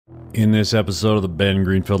In this episode of the Ben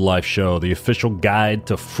Greenfield Life Show, the official guide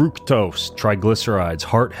to fructose, triglycerides,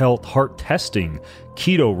 heart health, heart testing,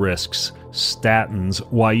 keto risks, statins,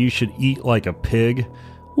 why you should eat like a pig,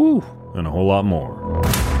 woo, and a whole lot more.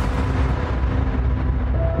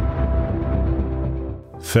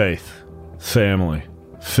 Faith, family,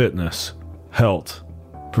 fitness, health,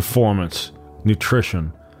 performance,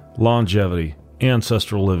 nutrition, longevity,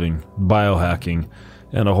 ancestral living, biohacking,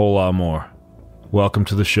 and a whole lot more. Welcome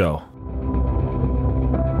to the show.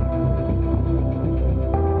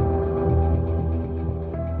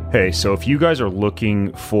 Hey, so if you guys are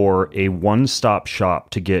looking for a one-stop shop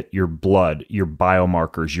to get your blood, your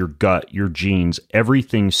biomarkers, your gut, your genes,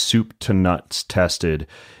 everything soup to nuts tested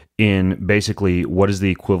in basically what is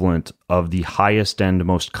the equivalent of the highest end,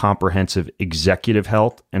 most comprehensive executive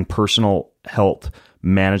health and personal health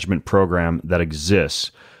management program that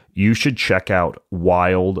exists, you should check out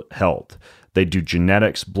Wild Health. They do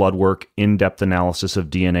genetics, blood work, in-depth analysis of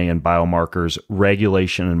DNA and biomarkers,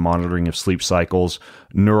 regulation and monitoring of sleep cycles,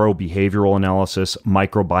 neurobehavioral analysis,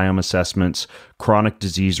 microbiome assessments, chronic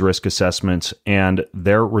disease risk assessments, and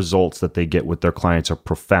their results that they get with their clients are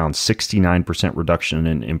profound. 69% reduction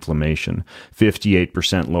in inflammation,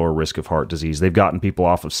 58% lower risk of heart disease. They've gotten people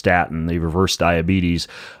off of statin. They've reversed diabetes.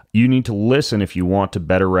 You need to listen if you want to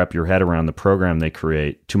better wrap your head around the program they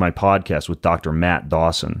create to my podcast with Dr. Matt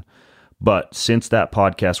Dawson. But since that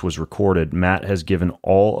podcast was recorded, Matt has given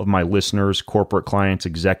all of my listeners, corporate clients,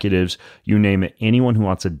 executives, you name it, anyone who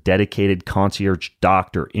wants a dedicated concierge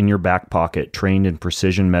doctor in your back pocket, trained in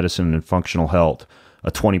precision medicine and functional health,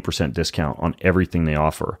 a 20% discount on everything they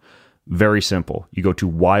offer. Very simple. You go to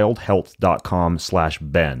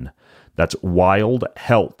wildhealth.com/Ben. That's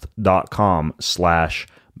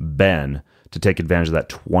wildhealth.com/Ben to take advantage of that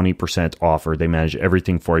 20% offer. They manage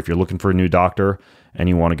everything for you. If you're looking for a new doctor and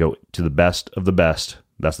you want to go to the best of the best,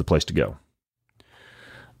 that's the place to go.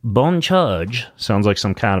 Bon Charge sounds like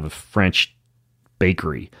some kind of a French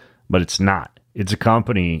bakery, but it's not. It's a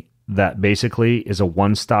company that basically is a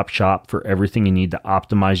one-stop shop for everything you need to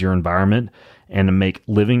optimize your environment and to make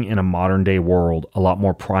living in a modern-day world a lot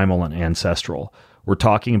more primal and ancestral. We're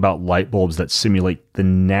talking about light bulbs that simulate the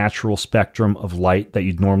natural spectrum of light that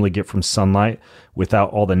you'd normally get from sunlight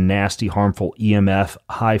without all the nasty, harmful EMF,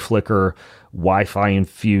 high flicker, Wi-Fi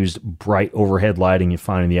infused bright overhead lighting you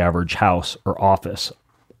find in the average house or office.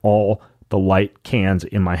 All the light cans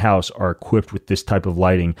in my house are equipped with this type of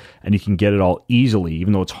lighting, and you can get it all easily,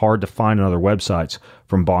 even though it's hard to find on other websites,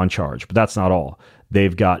 from Bon Charge. But that's not all.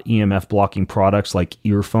 They've got EMF blocking products like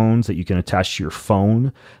earphones that you can attach to your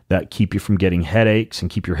phone that keep you from getting headaches and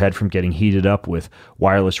keep your head from getting heated up with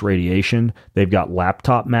wireless radiation. They've got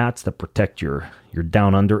laptop mats that protect your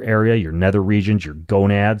down under area, your nether regions, your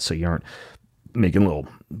gonads, so you aren't making little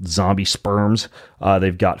zombie sperms.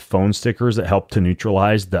 They've got phone stickers that help to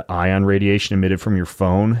neutralize the ion radiation emitted from your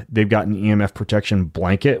phone. They've got an EMF protection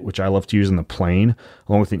blanket, which I love to use in the plane,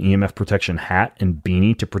 along with an EMF protection hat and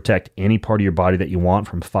beanie to protect any part of your body that you want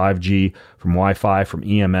from 5G, from Wi-Fi, from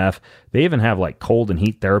EMF. They even have like cold and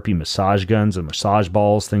heat therapy massage guns and massage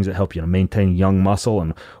balls, things that help you to maintain young muscle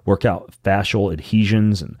and work out fascial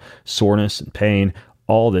adhesions and soreness and pain.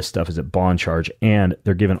 All this stuff is at Bon Charge, and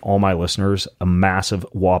they're giving all my listeners a massive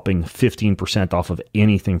whopping 15% off of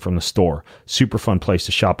anything from the store. Super fun place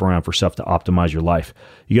to shop around for stuff to optimize your life.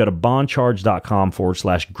 You go to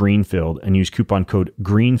boncharge.com/Greenfield and use coupon code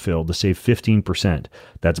Greenfield to save 15%.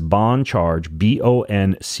 That's Boncharge,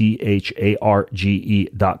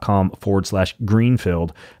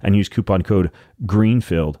 BONCHARGE.com/Greenfield and use coupon code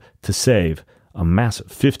Greenfield to save a massive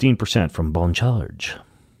 15% from Bon Charge.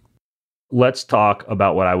 Let's talk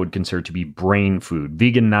about what I would consider to be brain food,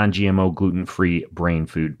 vegan, non-GMO, gluten-free brain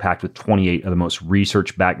food, packed with 28 of the most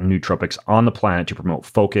research-backed nootropics on the planet to promote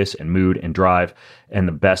focus and mood and drive and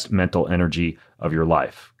the best mental energy of your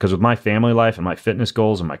life. Because with my family life and my fitness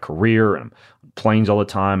goals and my career and I'm on planes all the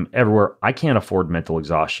time, everywhere, I can't afford mental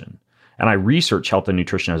exhaustion. And I research health and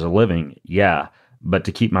nutrition as a living, yeah, but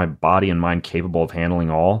to keep my body and mind capable of handling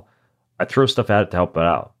all, I throw stuff at it to help it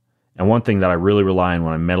out. And one thing that I really rely on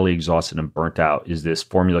when I'm mentally exhausted and burnt out is this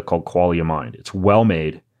formula called Quality of Mind. It's well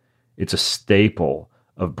made. It's a staple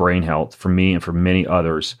of brain health for me and for many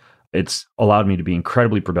others. It's allowed me to be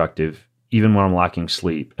incredibly productive even when I'm lacking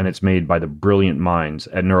sleep. And it's made by the brilliant minds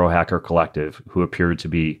at Neurohacker Collective who appear to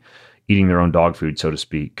be eating their own dog food, so to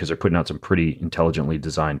speak, because they're putting out some pretty intelligently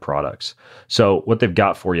designed products. So what they've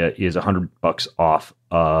got for you is $100 off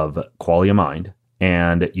of Quality of Mind.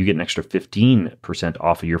 And you get an extra 15%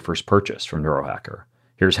 off of your first purchase from Neurohacker.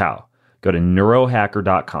 Here's how. Go to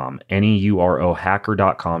neurohacker.com,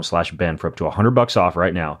 neurohacker.com/Ben for up to $100 off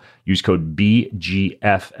right now. Use code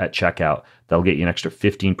BGF at checkout. That'll get you an extra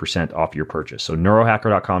 15% off your purchase. So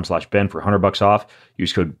neurohacker.com/Ben for $100 off.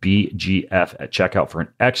 Use code BGF at checkout for an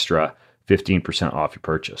extra 15% off your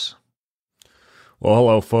purchase. Well,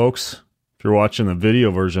 hello, folks. If you're watching the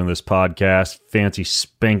video version of this podcast, fancy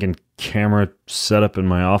spanking camera set up in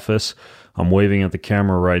my office. I'm waving at the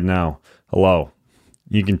camera right now. Hello.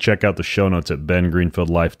 You can check out the show notes at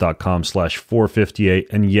bengreenfieldlife.com/458.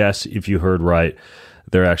 And yes, if you heard right,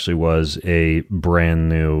 there actually was a brand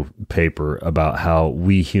new paper about how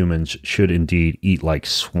we humans should indeed eat like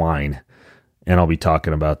swine. And I'll be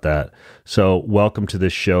talking about that. So welcome to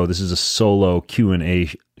this show. This is a solo Q&A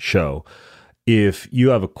show. If you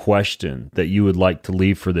have a question that you would like to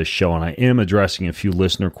leave for this show, and I am addressing a few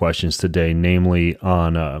listener questions today, namely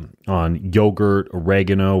on yogurt,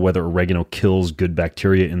 oregano, whether oregano kills good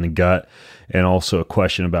bacteria in the gut, and also a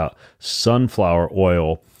question about sunflower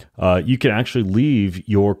oil, you can actually leave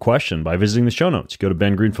your question by visiting the show notes. You go to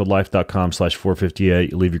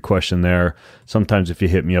bengreenfieldlife.com/458. You leave your question there. Sometimes if you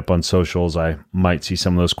hit me up on socials, I might see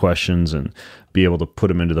some of those questions and be able to put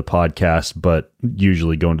them into the podcast, but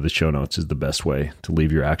usually going to the show notes is the best way to leave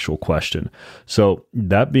your actual question. So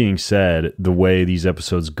that being said, the way these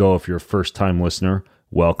episodes go, if you're a first-time listener,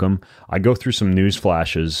 welcome. I go through some news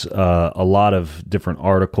flashes, a lot of different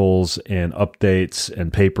articles and updates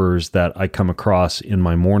and papers that I come across in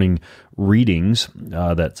my morning readings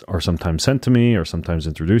that are sometimes sent to me or sometimes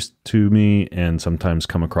introduced to me and sometimes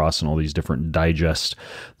come across in all these different digests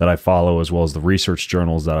that I follow, as well as the research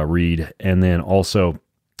journals that I read. And then also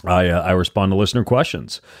I respond to listener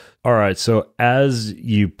questions. All right, so as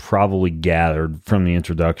you probably gathered from the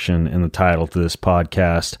introduction and the title to this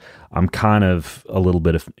podcast, I'm kind of a little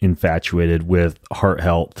bit infatuated with heart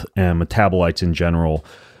health and metabolites in general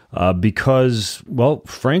because, well,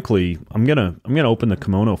 frankly, I'm gonna open the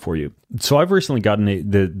kimono for you. So I've recently gotten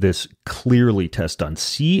this Clearly test done,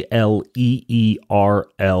 Cleerly.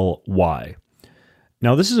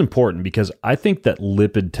 Now, this is important because I think that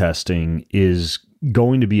lipid testing is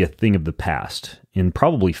going to be a thing of the past in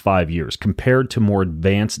probably 5 years compared to more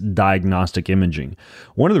advanced diagnostic imaging.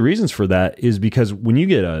 One of the reasons for that is because when you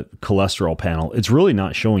get a cholesterol panel, it's really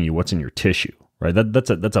not showing you what's in your tissue, right?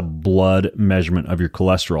 That's a blood measurement of your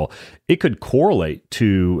cholesterol. It could correlate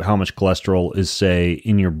to how much cholesterol is, say,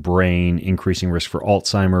 in your brain, increasing risk for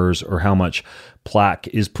Alzheimer's, or how much plaque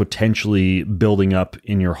is potentially building up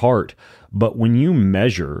in your heart. But when you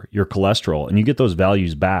measure your cholesterol and you get those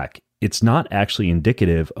values back, it's not actually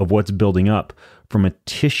indicative of what's building up from a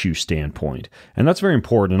tissue standpoint. And that's very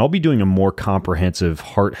important. And I'll be doing a more comprehensive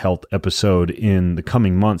heart health episode in the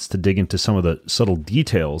coming months to dig into some of the subtle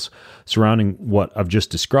details surrounding what I've just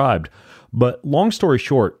described. But long story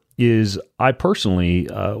short is I personally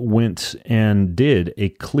went and did a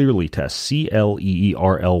Cleerly test,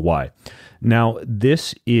 Cleerly. Now,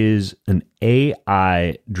 this is an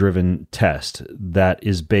AI-driven test that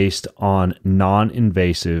is based on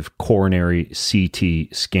non-invasive coronary CT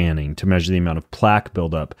scanning to measure the amount of plaque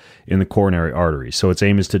buildup in the coronary arteries. So its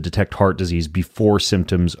aim is to detect heart disease before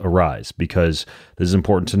symptoms arise, because this is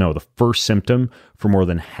important to know. The first symptom for more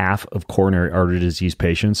than half of coronary artery disease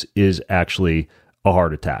patients is actually a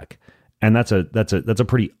heart attack. And that's a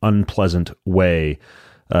pretty unpleasant way,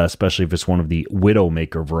 especially if it's one of the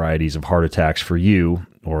widowmaker varieties of heart attacks for you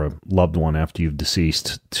or a loved one after you've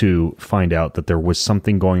deceased, to find out that there was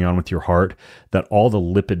something going on with your heart, that all the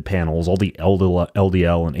lipid panels, all the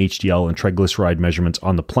LDL and HDL and triglyceride measurements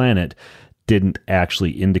on the planet didn't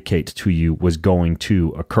actually indicate to you was going to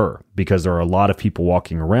occur, because there are a lot of people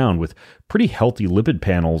walking around with pretty healthy lipid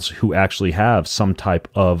panels who actually have some type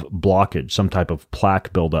of blockage, some type of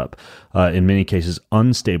plaque buildup, in many cases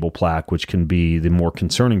unstable plaque, which can be the more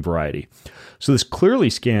concerning variety. So this Cleerly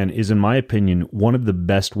scan is, in my opinion, one of the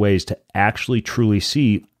best ways to actually truly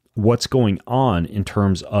see what's going on in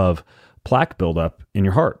terms of plaque buildup in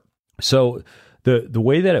your heart. So the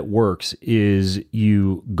way that it works is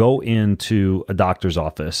you go into a doctor's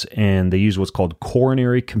office and they use what's called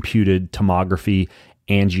coronary computed tomography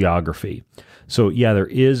angiography. So yeah, there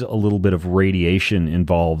is a little bit of radiation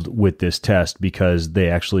involved with this test because they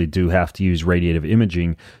actually do have to use radiative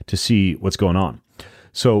imaging to see what's going on.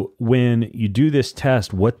 So when you do this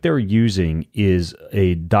test, what they're using is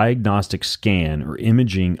a diagnostic scan or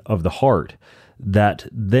imaging of the heart that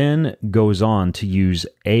then goes on to use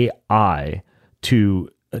AI to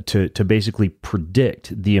basically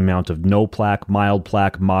predict the amount of no plaque, mild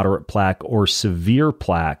plaque, moderate plaque, or severe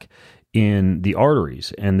plaque in the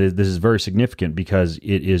arteries. And this is very significant because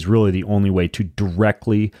it is really the only way to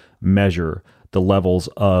directly measure the levels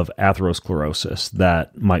of atherosclerosis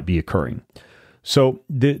that might be occurring. So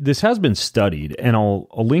this has been studied, and I'll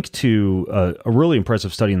link to a really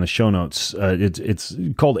impressive study in the show notes. It's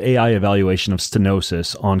called AI Evaluation of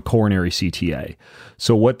Stenosis on Coronary CTA.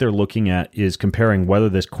 So what they're looking at is comparing whether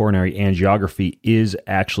this coronary angiography is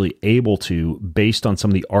actually able to, based on some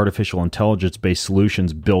of the artificial intelligence-based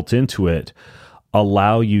solutions built into it,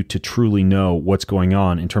 allow you to truly know what's going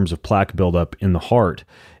on in terms of plaque buildup in the heart.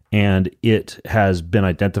 And it has been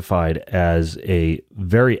identified as a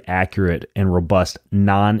very accurate and robust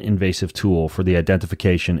non-invasive tool for the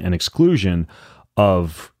identification and exclusion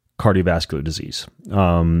of cardiovascular disease,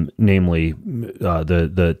 namely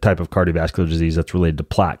the type of cardiovascular disease that's related to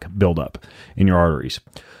plaque buildup in your arteries.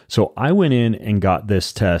 So I went in and got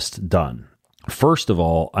this test done. First of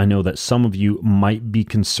all, I know that some of you might be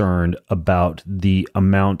concerned about the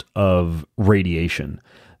amount of radiation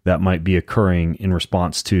that might be occurring in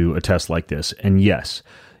response to a test like this. And yes,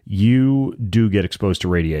 you do get exposed to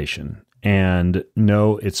radiation. And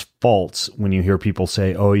no, it's false when you hear people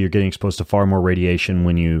say, oh, you're getting exposed to far more radiation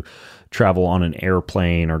when you travel on an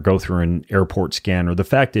airplane or go through an airport scanner. The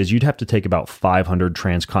fact is, you'd have to take about 500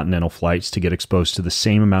 transcontinental flights to get exposed to the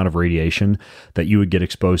same amount of radiation that you would get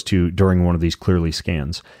exposed to during one of these Clearly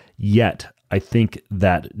scans. Yet, I think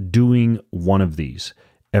that doing one of these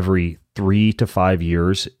every 3 to 5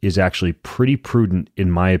 years is actually pretty prudent,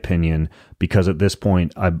 in my opinion, because at this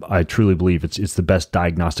point, I truly believe it's the best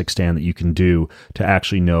diagnostic stand that you can do to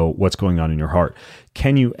actually know what's going on in your heart.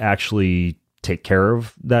 Can you actually take care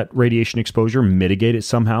of that radiation exposure, mitigate it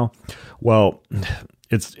somehow? Well,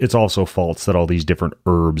 it's also false that all these different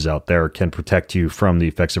herbs out there can protect you from the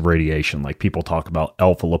effects of radiation. Like people talk about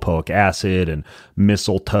alpha-lipoic acid and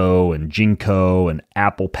mistletoe and ginkgo and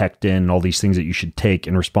apple pectin and all these things that you should take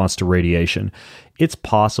in response to radiation. It's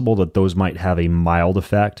possible that those might have a mild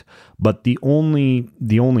effect, but the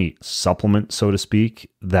only supplement, so to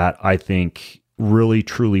speak, that I think really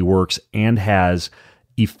truly works and has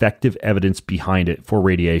effective evidence behind it for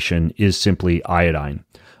radiation is simply iodine.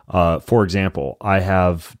 For example, I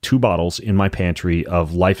have 2 bottles in my pantry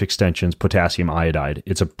of Life Extension's potassium iodide.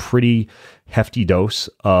 It's a pretty hefty dose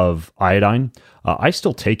of iodine. I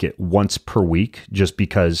still take it once per week just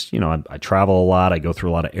because, I travel a lot. I go through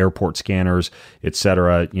a lot of airport scanners,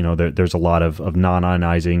 etc. There's a lot of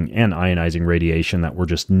non-ionizing and ionizing radiation that we're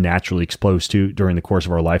just naturally exposed to during the course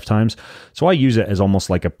of our lifetimes. So I use it as almost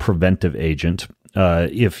like a preventive agent.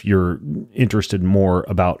 If you're interested more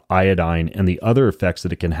about iodine and the other effects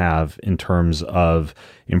that it can have in terms of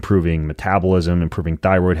improving metabolism, improving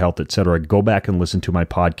thyroid health, etc., go back and listen to my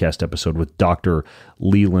podcast episode with Dr.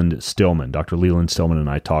 Leland Stillman. Dr. Leland Stillman and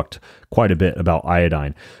I talked quite a bit about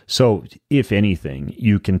iodine. So if anything,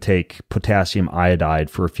 you can take potassium iodide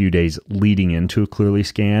for a few days leading into a Clearly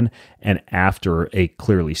scan and after a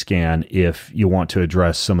Clearly scan if you want to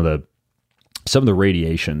address some of the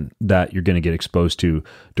radiation that you're going to get exposed to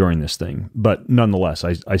during this thing. But nonetheless,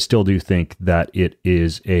 I still do think that it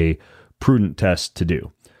is a prudent test to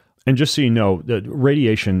do. And just so you know, the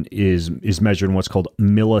radiation is measured in what's called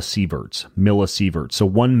millisieverts. Millisieverts. So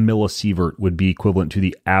 1 millisievert would be equivalent to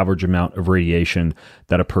the average amount of radiation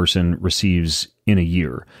that a person receives in a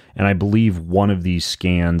year. And I believe one of these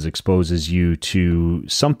scans exposes you to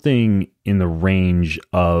something in the range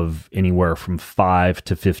of anywhere from 5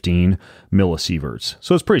 to 15 millisieverts.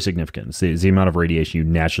 So it's pretty significant. It's the amount of radiation you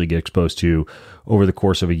naturally get exposed to over the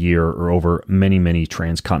course of a year or over many, many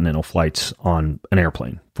transcontinental flights on an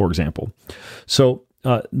airplane, for example. So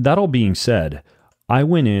that all being said, I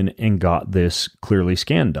went in and got this Clearly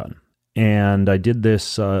scan done. And I did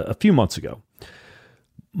this a few months ago.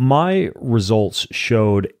 My results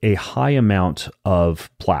showed a high amount of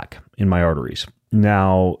plaque in my arteries.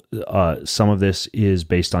 Now, some of this is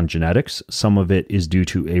based on genetics. Some of it is due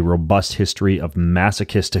to a robust history of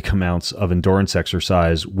masochistic amounts of endurance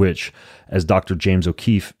exercise, which, as Dr. James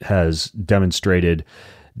O'Keefe has demonstrated,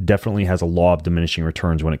 definitely has a law of diminishing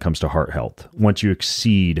returns when it comes to heart health. Once you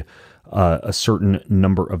exceed a certain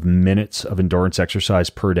number of minutes of endurance exercise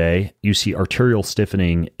per day, you see arterial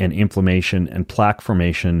stiffening and inflammation and plaque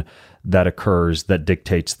formation that occurs that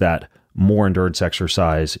dictates that more endurance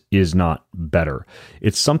exercise is not better.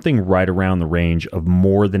 It's something right around the range of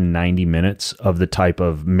more than 90 minutes of the type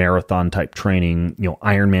of marathon type training,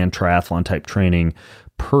 Ironman triathlon type training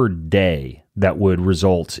per day that would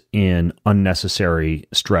result in unnecessary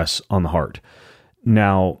stress on the heart.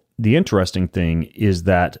 Now, the interesting thing is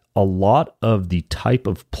that a lot of the type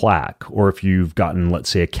of plaque, or if you've gotten, let's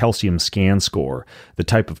say, a calcium scan score, the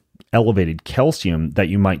type of elevated calcium that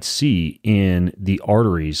you might see in the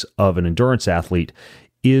arteries of an endurance athlete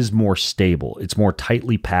is more stable. It's more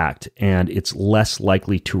tightly packed, and it's less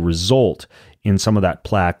likely to result in some of that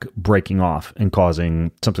plaque breaking off and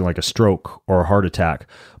causing something like a stroke or a heart attack.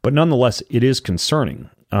 But nonetheless, it is concerning,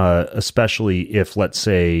 especially if, let's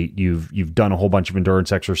say, you've done a whole bunch of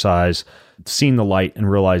endurance exercise, seen the light and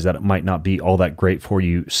realized that it might not be all that great for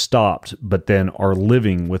you, stopped, but then are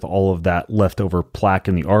living with all of that leftover plaque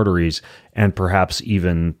in the arteries, and perhaps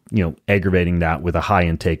even, aggravating that with a high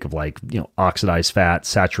intake of oxidized fat,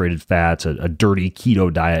 saturated fats, a dirty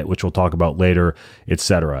keto diet, which we'll talk about later,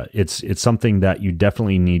 etc. It's something that you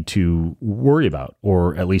definitely need to worry about,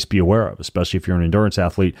 or at least be aware of, especially if you're an endurance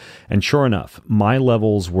athlete. And sure enough, my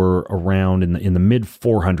levels were around in the mid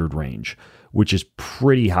 400 range, which is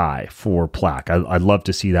pretty high for plaque. I'd love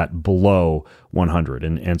to see that below 100.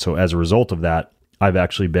 And so as a result of that, I've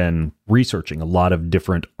actually been researching a lot of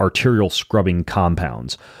different arterial scrubbing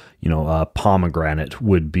compounds. Pomegranate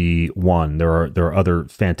would be one. There are other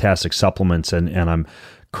fantastic supplements, and I'm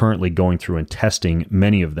currently going through and testing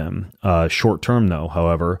many of them. Short term, though,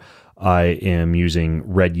 however, I am using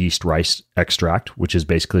red yeast rice extract, which is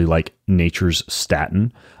basically like nature's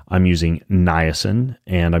statin. I'm using niacin,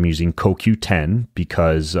 and I'm using CoQ10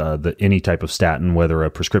 because any type of statin, whether a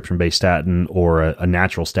prescription-based statin or a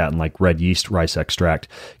natural statin like red yeast rice extract,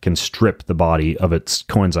 can strip the body of its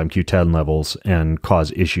coenzyme Q10 levels and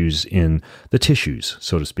cause issues in the tissues,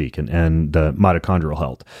 so to speak, and the mitochondrial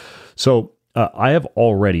health. So I have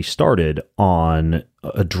already started on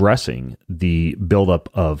addressing the buildup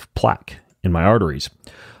of plaque in my arteries.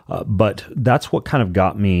 But that's what kind of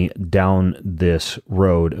got me down this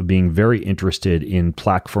road of being very interested in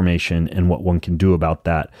plaque formation and what one can do about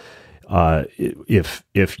that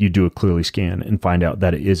if you do a clearly scan and find out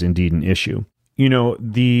that it is indeed an issue.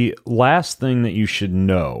 The last thing that you should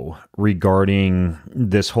know regarding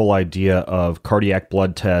this whole idea of cardiac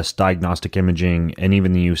blood tests, diagnostic imaging, and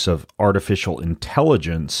even the use of artificial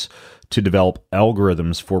intelligence to develop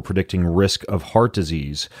algorithms for predicting risk of heart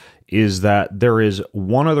disease is that there is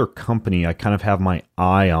one other company I kind of have my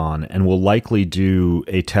eye on and will likely do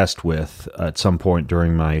a test with at some point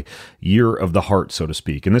during my year of the heart, so to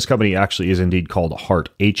speak. And this company actually is indeed called HART,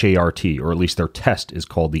 H-A-R-T, or at least their test is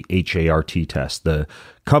called the H-A-R-T test. The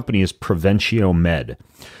company is Preventio Med.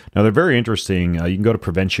 Now, they're very interesting. You can go to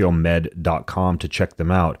preventiomed.com to check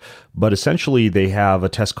them out. But essentially, they have a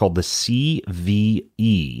test called the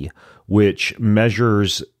CVE, which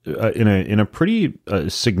measures in a pretty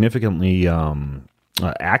significantly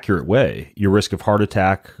accurate way your risk of heart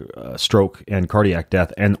attack, stroke, and cardiac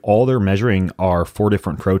death. And all they're measuring are 4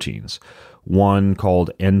 different proteins. One called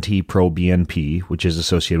NT-proBNP, which is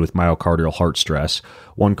associated with myocardial heart stress.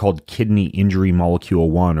 One called kidney injury molecule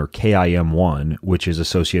 1, or KIM1, which is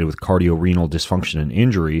associated with cardiorenal dysfunction and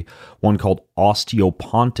injury. One called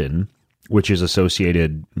osteopontin, which is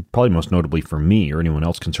associated, probably most notably for me or anyone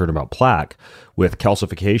else concerned about plaque, with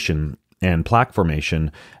calcification and plaque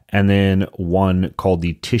formation. And then one called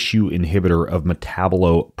the tissue inhibitor of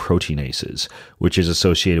metaboloproteinases, which is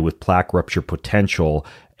associated with plaque rupture potential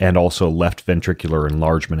and also left ventricular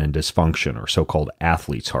enlargement and dysfunction, or so-called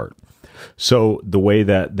athlete's heart. So the way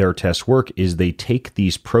that their tests work is they take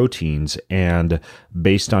these proteins and,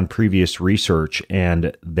 based on previous research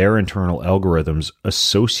and their internal algorithms,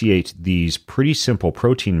 associate these pretty simple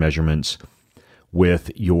protein measurements with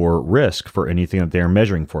your risk for anything that they're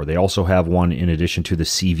measuring for. They also have one in addition to the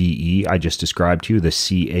CVE I just described to you, the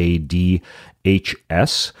CADHS,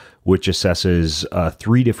 which assesses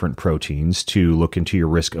 3 different proteins to look into your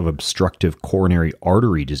risk of obstructive coronary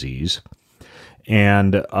artery disease.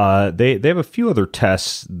 And they have a few other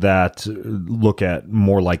tests that look at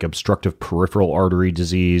more like obstructive peripheral artery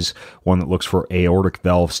disease, one that looks for aortic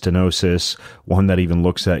valve stenosis, one that even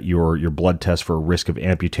looks at your blood test for risk of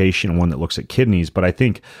amputation, and one that looks at kidneys. But I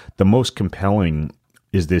think the most compelling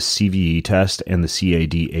is this CVE test and the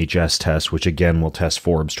CADHS test, which again will test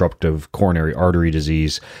for obstructive coronary artery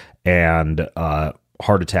disease and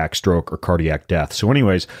heart attack, stroke, or cardiac death. So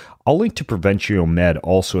anyways, I'll link to Preventio Med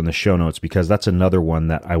also in the show notes because that's another one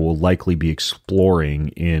that I will likely be exploring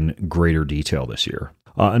in greater detail this year.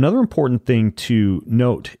 Another important thing to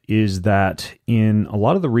note is that in a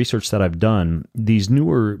lot of the research that I've done, these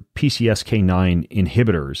newer PCSK9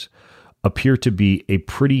 inhibitors appear to be a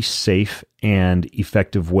pretty safe and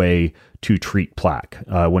effective way to treat plaque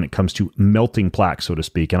when it comes to melting plaque, so to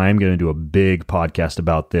speak. And I am going to do a big podcast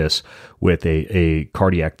about this with a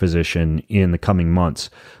cardiac physician in the coming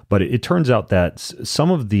months. But it turns out that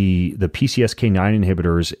some of the PCSK9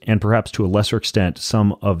 inhibitors, and perhaps to a lesser extent,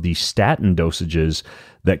 some of the statin dosages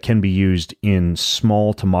that can be used in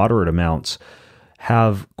small to moderate amounts,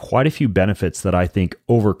 have quite a few benefits that I think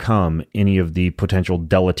overcome any of the potential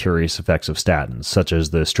deleterious effects of statins, such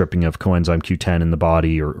as the stripping of coenzyme Q10 in the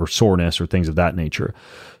body or soreness or things of that nature.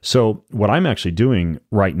 So what I'm actually doing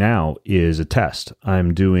right now is a test.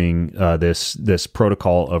 I'm doing this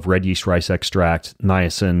protocol of red yeast rice extract,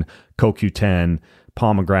 niacin, CoQ10,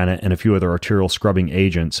 pomegranate, and a few other arterial scrubbing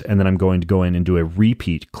agents. And then I'm going to go in and do a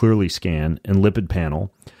repeat Clearly scan and lipid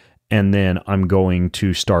panel. And then I'm going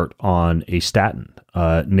to start on a statin.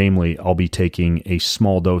 Namely, I'll be taking a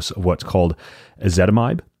small dose of what's called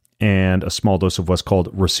ezetimibe and a small dose of what's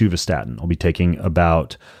called rosuvastatin. I'll be taking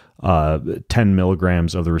about 10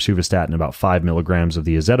 milligrams of the rosuvastatin, about 5 milligrams of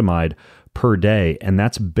the ezetimibe per day. And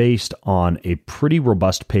that's based on a pretty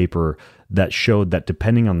robust paper that showed that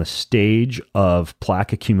depending on the stage of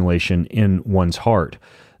plaque accumulation in one's heart,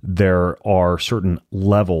 there are certain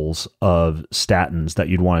levels of statins that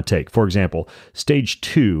you'd want to take. For example, stage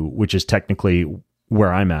 2, which is technically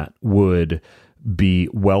where I'm at, would be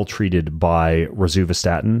well treated by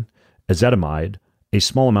rosuvastatin, ezetimibe, a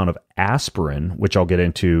small amount of aspirin, which I'll get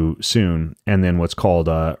into soon, and then what's called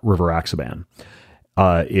rivaroxaban.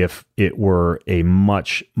 If it were a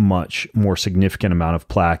much, much more significant amount of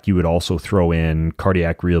plaque, you would also throw in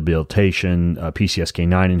cardiac rehabilitation, PCSK9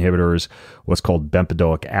 inhibitors, what's called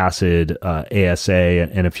bempedoic acid, ASA,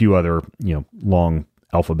 and a few other, long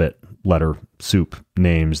alphabet letter soup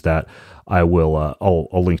names that I will,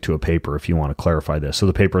 I'll link to a paper if you want to clarify this. So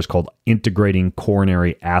the paper is called Integrating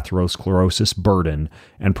Coronary Atherosclerosis Burden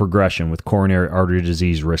and Progression with Coronary Artery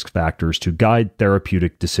Disease Risk Factors to Guide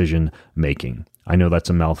Therapeutic Decision Making. I know that's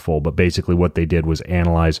a mouthful, but basically what they did was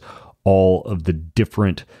analyze all of the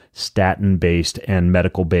different statin-based and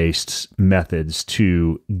medical-based methods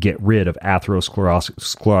to get rid of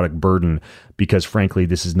atherosclerotic burden, because frankly,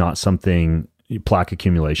 this is not something, plaque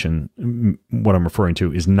accumulation, what I'm referring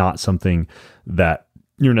to, is not something that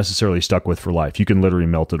you're necessarily stuck with for life. You can literally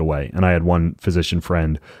melt it away. And I had one physician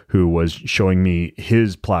friend who was showing me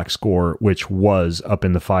his plaque score, which was up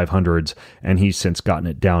in the 500s, and he's since gotten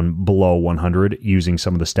it down below 100 using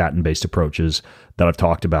some of the statin-based approaches that I've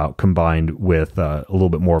talked about, combined with a little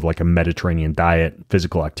bit more of like a Mediterranean diet,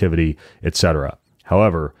 physical activity, etc.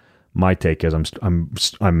 However, my take is I'm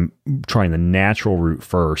trying the natural route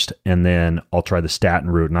first, and then I'll try the statin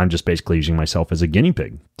route, and I'm just basically using myself as a guinea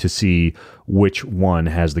pig to see which one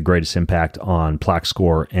has the greatest impact on plaque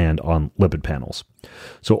score and on lipid panels.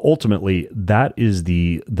 So ultimately, that is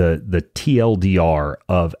the TLDR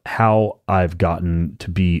of how I've gotten to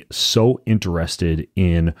be so interested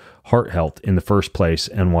in heart health in the first place,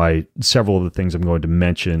 and why several of the things I'm going to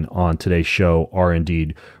mention on today's show are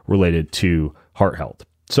indeed related to heart health.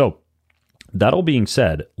 So that all being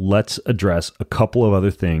said, let's address a couple of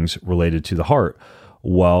other things related to the heart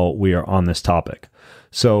while we are on this topic.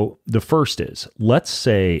 So the first is, let's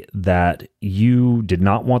say that you did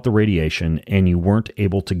not want the radiation and you weren't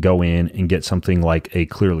able to go in and get something like a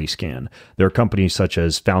Clearly scan. There are companies such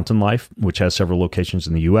as Fountain Life, which has several locations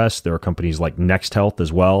in the US. There are companies like Next Health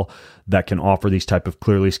as well that can offer these type of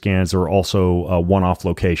Clearly scans. There are also one-off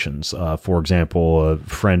locations. For example, a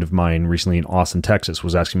friend of mine recently in Austin, Texas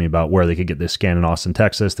was asking me about where they could get this scan in Austin,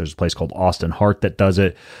 Texas. There's a place called Austin Heart that does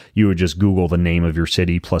it. You would just Google the name of your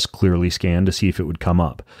city plus Clearly scan to see if it would come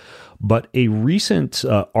up. But a recent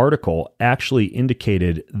article actually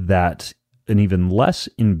indicated that an even less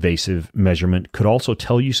invasive measurement could also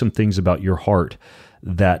tell you some things about your heart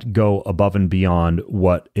that go above and beyond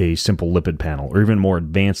what a simple lipid panel or even more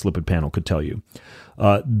advanced lipid panel could tell you.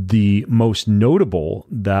 The most notable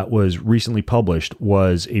that was recently published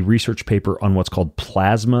was a research paper on what's called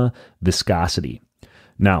plasma viscosity.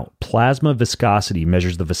 Now, plasma viscosity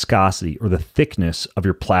measures the viscosity or the thickness of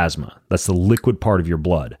your plasma. That's the liquid part of your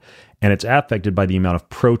blood. And it's affected by the amount of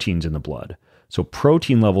proteins in the blood. So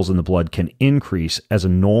protein levels in the blood can increase as a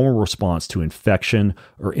normal response to infection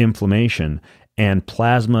or inflammation, and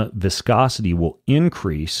plasma viscosity will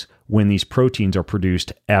increase when these proteins are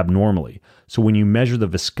produced abnormally. So when you measure the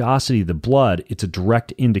viscosity of the blood, it's a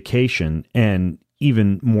direct indication, and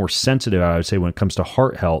even more sensitive, I would say, when it comes to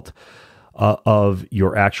heart health, of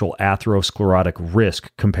your actual atherosclerotic risk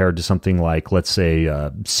compared to something like, let's say,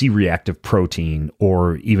 C-reactive protein,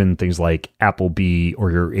 or even things like ApoB or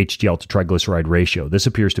your HDL to triglyceride ratio. This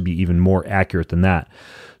appears to be even more accurate than that.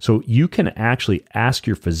 So you can actually ask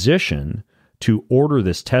your physician to order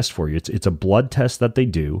this test for you. It's a blood test that they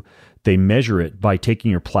do. They measure it by taking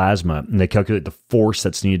your plasma, and they calculate the force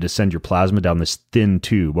that's needed to send your plasma down this thin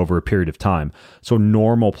tube over a period of time. So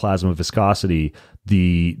normal plasma viscosity,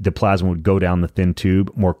 the plasma would go down the thin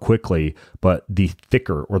tube more quickly, but the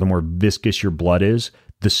thicker or the more viscous your blood is,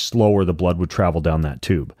 the slower the blood would travel down that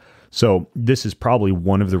tube. So this is probably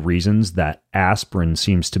one of the reasons that aspirin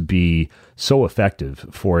seems to be so effective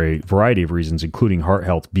for a variety of reasons, including heart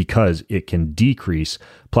health, because it can decrease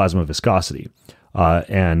plasma viscosity.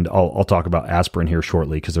 And I'll talk about aspirin here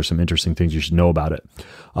shortly because there's some interesting things you should know about it.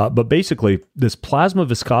 But basically, this plasma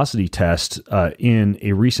viscosity test in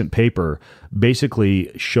a recent paper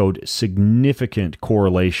basically showed significant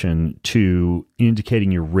correlation to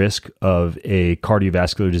indicating your risk of a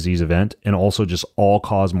cardiovascular disease event and also just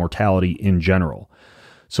all-cause mortality in general.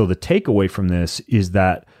 So the takeaway from this is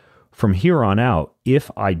that from here on out, if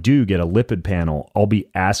I do get a lipid panel, I'll be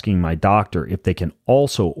asking my doctor if they can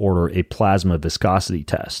also order a plasma viscosity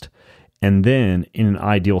test. And then in an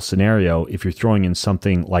ideal scenario, if you're throwing in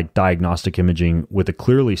something like diagnostic imaging with a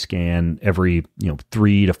Clearly scan every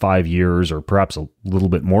 3 to 5 years, or perhaps a little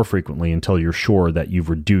bit more frequently until you're sure that you've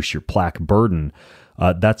reduced your plaque burden,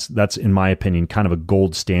 that's in my opinion kind of a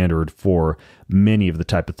gold standard for many of the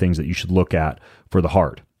type of things that you should look at for the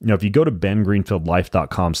heart. Now, if you go to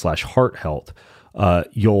bengreenfieldlife.com/heart health,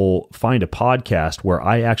 you'll find a podcast where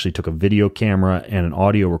I actually took a video camera and an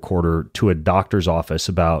audio recorder to a doctor's office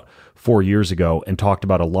about 4 years ago and talked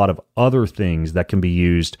about a lot of other things that can be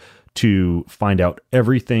used to find out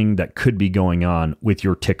everything that could be going on with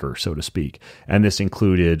your ticker, so to speak. And this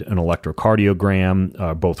included an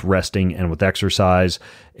electrocardiogram, both resting and with exercise,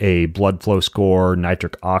 a blood flow score,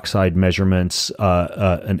 nitric oxide measurements,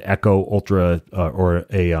 an ultrasound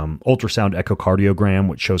echocardiogram,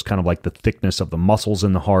 which shows kind of like the thickness of the muscles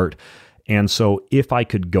in the heart. And so if I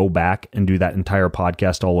could go back and do that entire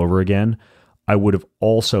podcast all over again, I would have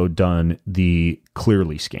also done the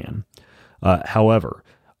Clearly scan. However,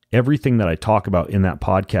 everything that I talk about in that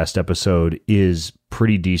podcast episode is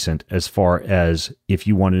pretty decent as far as if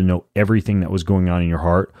you wanted to know everything that was going on in your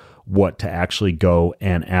heart, what to actually go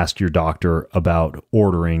and ask your doctor about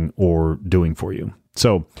ordering or doing for you.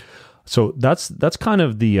 So that's kind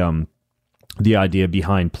of the idea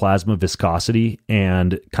behind plasma viscosity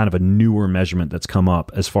and kind of a newer measurement that's come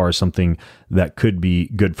up as far as something that could be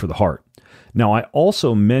good for the heart. Now, I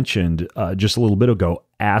also mentioned just a little bit ago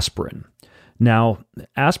aspirin. Now,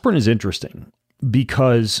 aspirin is interesting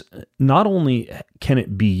because not only can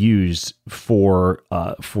it be used for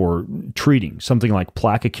treating something like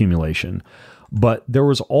plaque accumulation, but there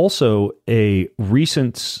was also a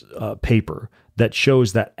recent paper that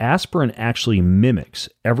shows that aspirin actually mimics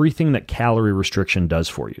everything that calorie restriction does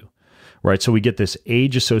for you, right? So we get this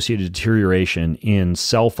age-associated deterioration in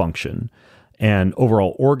cell function and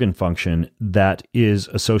overall organ function that is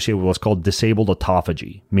associated with what's called disabled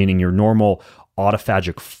autophagy, meaning your normal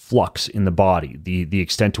autophagic flux in the body, the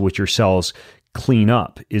extent to which your cells clean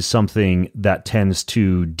up, is something that tends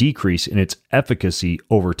to decrease in its efficacy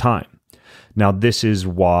over time. Now, this is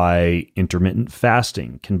why intermittent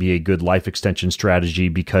fasting can be a good life extension strategy,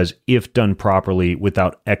 because if done properly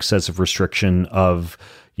without excessive restriction of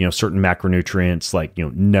certain macronutrients, like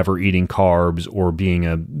never eating carbs or being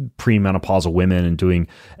a premenopausal woman and doing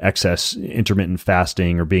excess intermittent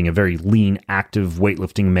fasting, or being a very lean, active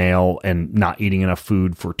weightlifting male and not eating enough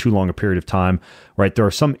food for too long a period of time, right? There are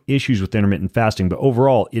some issues with intermittent fasting, but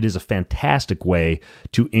overall, it is a fantastic way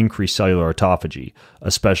to increase cellular autophagy,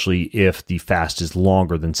 especially if the fast is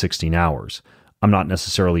longer than 16 hours. I'm not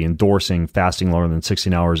necessarily endorsing fasting longer than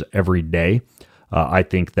 16 hours every day. I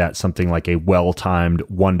think that something like a well-timed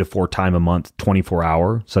 1 to 4 time a month,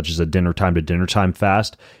 24-hour, such as a dinner time to dinner time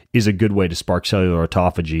fast, is a good way to spark cellular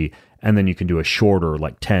autophagy. And then you can do a shorter,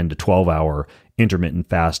 like 10 to 12-hour intermittent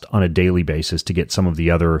fast on a daily basis to get some of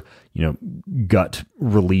the other, gut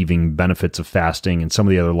relieving benefits of fasting and some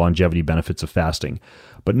of the other longevity benefits of fasting.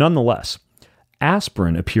 But nonetheless,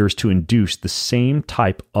 aspirin appears to induce the same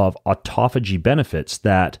type of autophagy benefits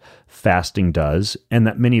that fasting does, and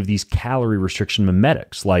that many of these calorie restriction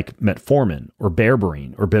mimetics like metformin or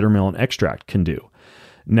berberine or bitter melon extract can do.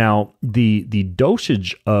 Now, the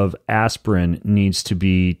dosage of aspirin needs to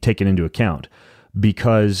be taken into account,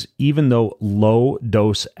 because even though low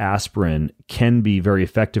dose aspirin can be very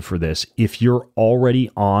effective for this, if you're already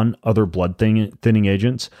on other blood thinning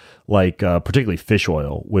agents, like particularly fish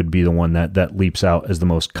oil would be the one that leaps out as the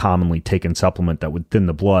most commonly taken supplement that would thin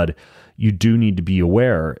the blood, you do need to be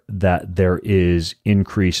aware that there is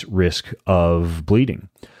increased risk of bleeding.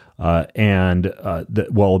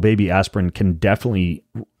 While baby aspirin can definitely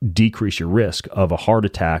decrease your risk of a heart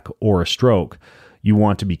attack or a stroke, you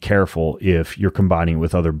want to be careful if you're combining it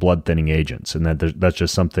with other blood thinning agents, and that's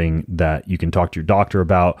just something that you can talk to your doctor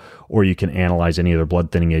about, or you can analyze any other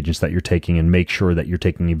blood thinning agents that you're taking and make sure that you're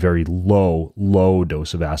taking a very low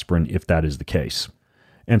dose of aspirin if that is the case.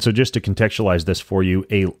 And so just to contextualize this for you,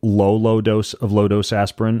 a low dose of low-dose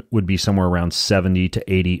aspirin would be somewhere around 70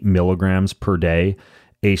 to 80 milligrams per day.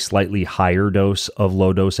 A slightly higher dose of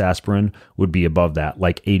low-dose aspirin would be above that,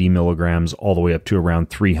 like 80 milligrams all the way up to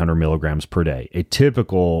around 300 milligrams per day. A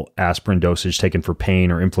typical aspirin dosage taken for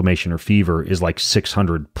pain or inflammation or fever is like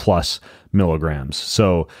 600 plus milligrams.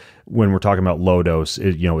 So when we're talking about low dose,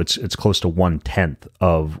 it's close to 1/10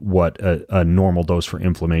 of what a normal dose for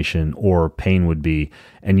inflammation or pain would be.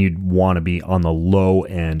 And you'd want to be on the low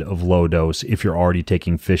end of low dose if you're already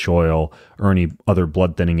taking fish oil or any other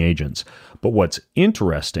blood thinning agents. But what's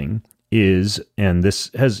interesting is, and this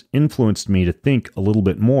has influenced me to think a little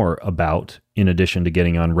bit more about, in addition to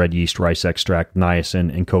getting on red yeast rice extract,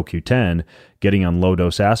 niacin, and CoQ10, getting on low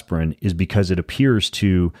dose aspirin is because it appears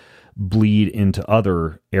to bleed into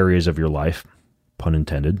other areas of your life, pun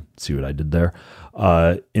intended, see what I did there,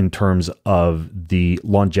 in terms of the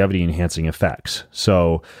longevity enhancing effects.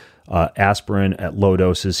 So aspirin at low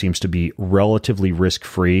doses seems to be relatively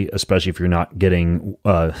risk-free, especially if you're not getting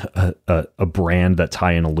a brand that's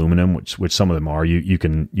high in aluminum, which some of them are. You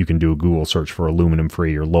can do a Google search for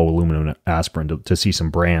aluminum-free or low aluminum aspirin to see some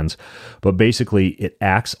brands. But basically, it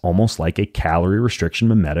acts almost like a calorie restriction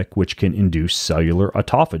mimetic, which can induce cellular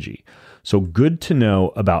autophagy. So good to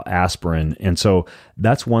know about aspirin. And so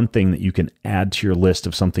that's one thing that you can add to your list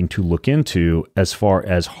of something to look into as far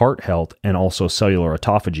as heart health and also cellular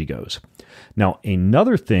autophagy goes. Now,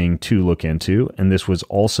 another thing to look into, and this was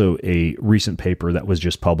also a recent paper that was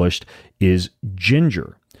just published, is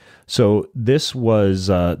ginger. So this was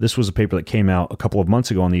a paper that came out a couple of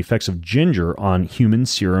months ago on the effects of ginger on human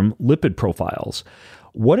serum lipid profiles.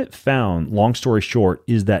 What it found, long story short,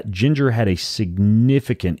 is that ginger had a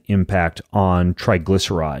significant impact on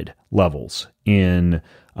triglyceride levels in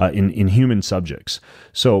human subjects.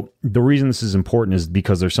 So the reason this is important is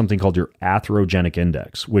because there's something called your atherogenic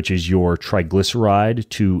index, which is your triglyceride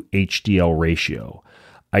to HDL ratio.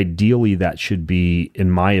 Ideally, that should be,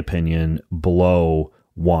 in my opinion, below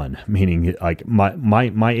 1, meaning like my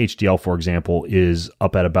HDL, for example, is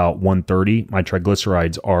up at about 130. My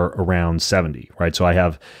triglycerides are around 70, right? So I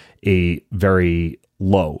have a very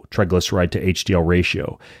low triglyceride to HDL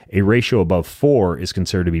ratio. A ratio above 4 is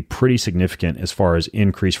considered to be pretty significant as far as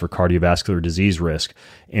increase for cardiovascular disease risk.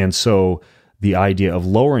 And so the idea of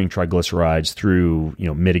lowering triglycerides through,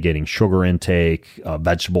 mitigating sugar intake,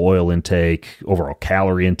 vegetable oil intake, overall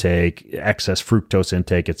calorie intake, excess fructose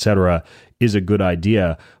intake, etc., is a good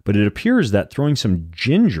idea. But it appears that throwing some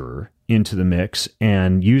ginger into the mix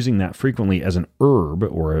and using that frequently as an herb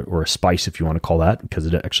or a spice, if you want to call that, because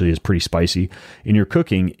it actually is pretty spicy in your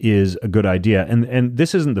cooking, is a good idea. And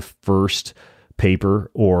this isn't the first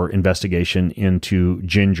paper or investigation into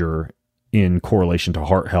ginger in correlation to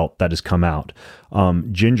heart health that has come out.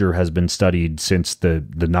 Ginger has been studied since the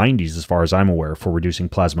 90s, as far as I'm aware, for reducing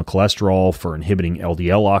plasma cholesterol, for inhibiting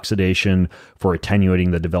LDL oxidation, for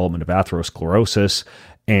attenuating the development of atherosclerosis,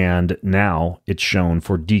 and now it's shown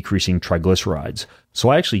for decreasing triglycerides. So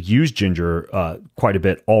I actually use ginger quite a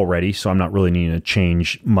bit already, so I'm not really needing to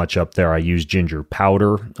change much up there. I use ginger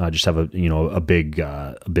powder. I just have a big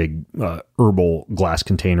herbal glass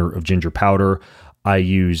container of ginger powder. I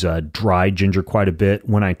use dried ginger quite a bit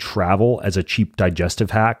when I travel as a cheap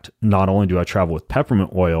digestive hack. Not only do I travel with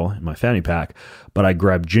peppermint oil in my fanny pack, but I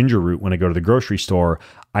grab ginger root when I go to the grocery store.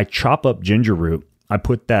 I chop up ginger root. I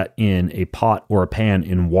put that in a pot or a pan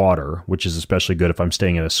in water, which is especially good if I'm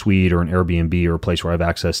staying at a suite or an Airbnb or a place where I have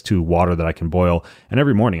access to water that I can boil. And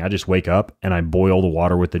every morning I just wake up and I boil the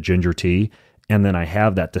water with the ginger tea. And then I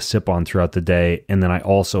have that to sip on throughout the day. And then I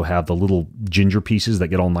also have the little ginger pieces that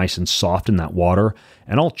get all nice and soft in that water.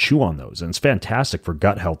 And I'll chew on those. And it's fantastic for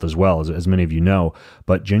gut health as well, as many of you know.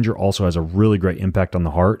 But ginger also has a really great impact on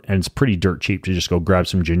the heart. And it's pretty dirt cheap to just go grab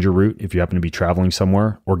some ginger root if you happen to be traveling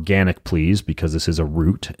somewhere. Organic, please, because this is a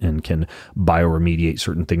root and can bioremediate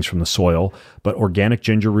certain things from the soil. But organic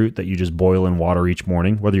ginger root that you just boil in water each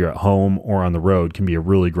morning, whether you're at home or on the road, can be a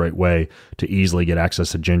really great way to easily get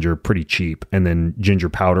access to ginger pretty cheap. And then ginger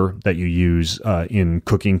powder that you use in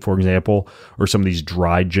cooking, for example, or some of these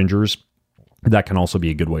dried gingers, that can also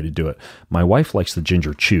be a good way to do it. My wife likes the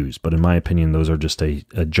ginger chews, but in my opinion, those are just a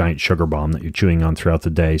giant sugar bomb that you're chewing on throughout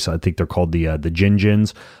the day. So I think they're called the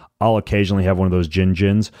gin-gins. I'll occasionally have one of those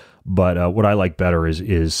gin-gins, but what I like better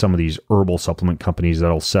is some of these herbal supplement companies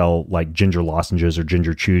that'll sell like ginger lozenges or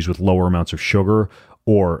ginger chews with lower amounts of sugar.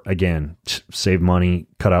 Or again, save money,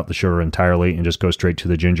 cut out the sugar entirely, and just go straight to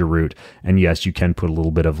the ginger root. And yes, you can put a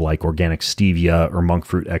little bit of like organic stevia or monk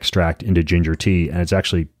fruit extract into ginger tea, and it's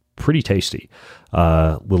actually pretty tasty.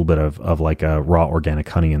 A little bit of like a raw organic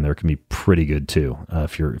honey in there can be pretty good too,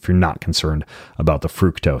 if you're not concerned about the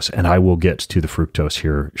fructose. And I will get to the fructose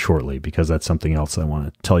here shortly because that's something else I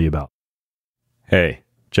want to tell you about. Hey,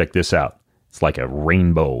 check this out. It's like a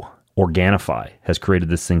rainbow. Organifi has created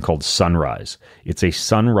this thing called Sunrise. It's a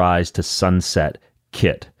sunrise to sunset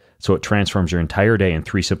kit. So it transforms your entire day in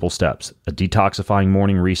 3 simple steps: a detoxifying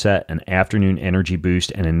morning reset, an afternoon energy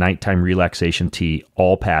boost, and a nighttime relaxation tea,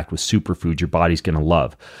 all packed with superfoods your body's going to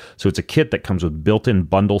love. So it's a kit that comes with built-in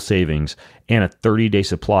bundle savings and a 30-day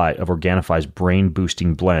supply of Organifi's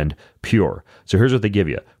brain-boosting blend, Pure. So here's what they give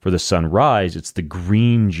you. For the Sunrise, it's the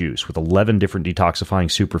green juice with 11 different detoxifying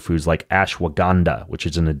superfoods like ashwagandha, which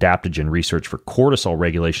is an adaptogen research for cortisol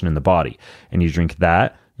regulation in the body. And you drink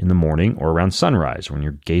that in the morning or around sunrise when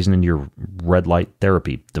you're gazing into your red light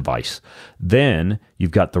therapy device. Then you've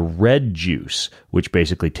got the red juice, which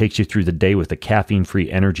basically takes you through the day with a caffeine-free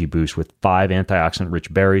energy boost with 5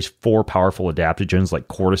 antioxidant-rich berries, 4 powerful adaptogens like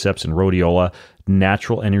cordyceps and rhodiola,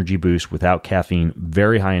 natural energy boost without caffeine,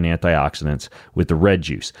 very high in antioxidants with the red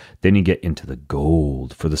juice. Then you get into the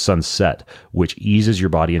gold for the sunset, which eases your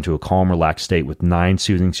body into a calm, relaxed state with 9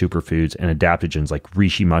 soothing superfoods and adaptogens like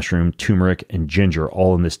reishi mushroom, turmeric, and ginger,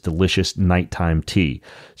 all in this delicious nighttime tea.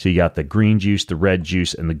 So you got the green juice, the red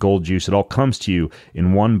juice, and the gold juice. It all comes to you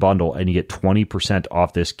in one bundle, and you get 20%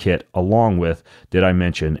 off this kit, along with, did I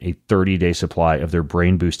mention, a 30-day supply of their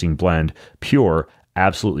brain-boosting blend, Pure,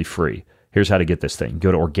 absolutely free. Here's how to get this thing.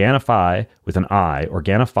 Go to Organifi with an I,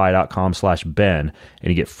 Organifi.com/Ben, and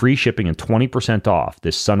you get free shipping and 20% off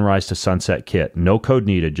this sunrise to sunset kit. No code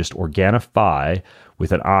needed, just Organifi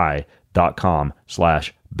with an I.com/Ben.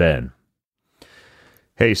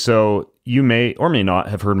 Hey, so you may or may not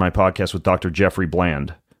have heard my podcast with Dr. Jeffrey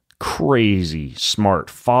Bland. Crazy, smart,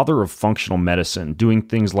 father of functional medicine, doing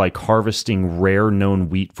things like harvesting rare known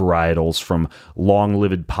wheat varietals from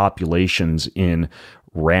long-lived populations in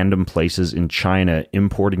random places in China,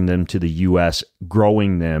 importing them to the US,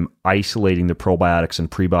 growing them, isolating the probiotics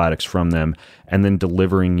and prebiotics from them, and then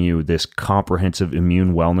delivering you this comprehensive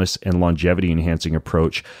immune wellness and longevity enhancing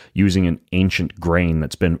approach using an ancient grain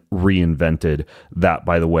that's been reinvented that,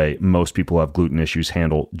 by the way, most people who have gluten issues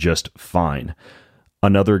handle just fine.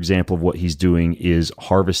 Another example of what he's doing is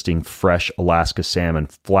harvesting fresh Alaska salmon,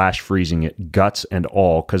 flash freezing it, guts and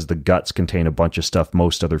all, because the guts contain a bunch of stuff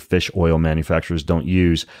most other fish oil manufacturers don't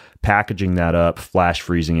use, packaging that up, flash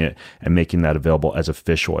freezing it, and making that available as a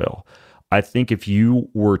fish oil. I think if you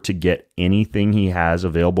were to get anything he has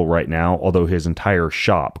available right now, although his entire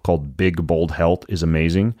shop called Big Bold Health is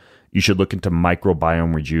amazing, you should look into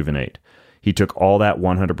Microbiome Rejuvenate. He took all that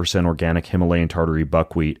 100% organic Himalayan tartary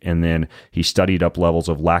buckwheat, and then he studied up levels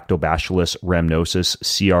of Lactobacillus rhamnosus,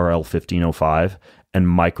 CRL 1505, and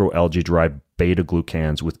microalgae-derived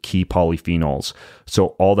beta-glucans with key polyphenols.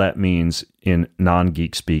 So all that means in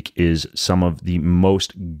non-geek speak is some of the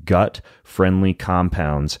most gut-friendly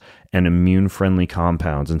compounds and immune-friendly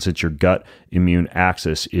compounds. And since your gut-immune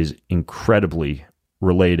axis is incredibly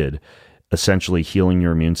related, essentially healing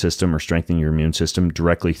your immune system or strengthening your immune system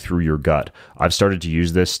directly through your gut. I've started to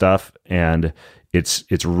use this stuff, and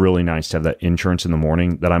it's really nice to have that insurance in the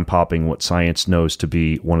morning that I'm popping what science knows to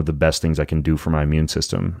be one of the best things I can do for my immune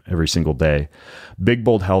system every single day. Big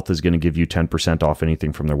Bold Health is going to give you 10% off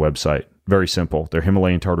anything from their website. Very simple. Their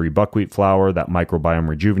Himalayan tartary buckwheat flour, that microbiome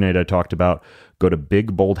rejuvenate I talked about. Go to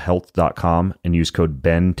bigboldhealth.com and use code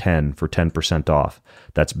BEN10 for 10% off.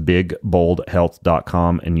 That's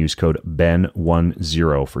bigboldhealth.com and use code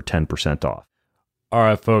BEN10 for 10% off. All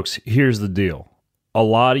right, folks, here's the deal. A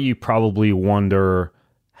lot of you probably wonder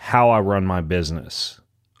how I run my business.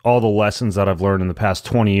 All the lessons that I've learned in the past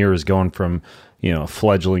 20 years going from,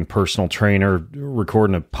 fledgling personal trainer,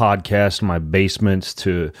 recording a podcast in my basement,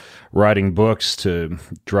 to writing books, to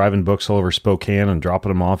driving books all over Spokane and dropping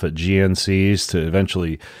them off at GNCs, to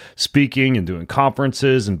eventually speaking and doing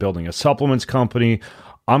conferences and building a supplements company.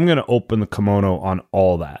 I'm going to open the kimono on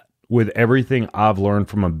all that with everything I've learned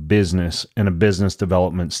from a business and a business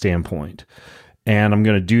development standpoint. And I'm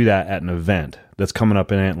going to do that at an event that's coming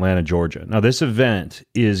up in Atlanta, Georgia. Now, this event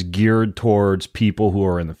is geared towards people who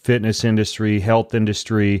are in the fitness industry, health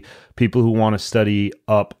industry, people who want to study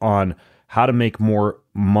up on how to make more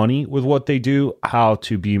money with what they do, how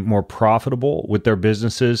to be more profitable with their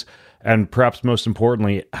businesses, and perhaps most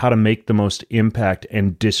importantly, how to make the most impact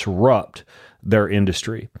and disrupt their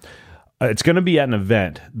industry. It's going to be at an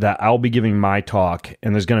event that I'll be giving my talk,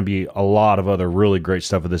 and there's going to be a lot of other really great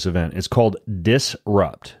stuff at this event. It's called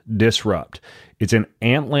Disrupt. It's in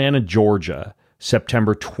Atlanta, Georgia,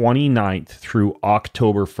 September 29th through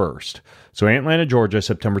October 1st. So Atlanta, Georgia,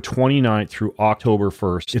 September 29th through October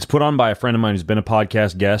 1st. It's put on by a friend of mine who's been a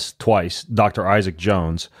podcast guest twice, Dr. Isaac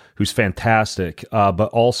Jones, who's fantastic. But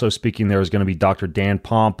also speaking there is going to be Dr. Dan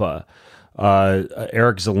Pompa,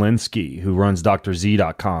 Eric Zielinski, who runs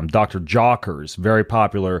DrZ.com, Dr. Jockers, very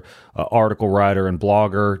popular article writer and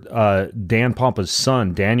blogger, Dan Pompa's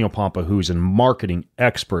son, Daniel Pompa, who's a marketing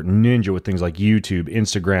expert, ninja with things like YouTube,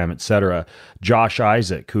 Instagram, etc. Josh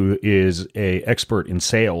Isaac, who is a expert in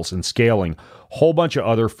sales and scaling, whole bunch of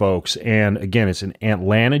other folks. And again, it's in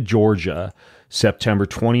Atlanta, Georgia, September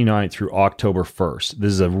 29th through October 1st.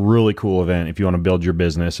 This is a really cool event if you want to build your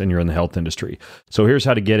business and you're in the health industry. So here's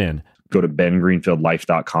how to get in. Go to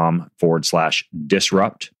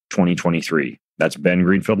bengreenfieldlife.com/disrupt 2023. That's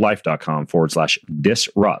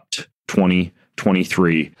bengreenfieldlife.com/disrupt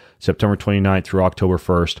 2023. September 29th through October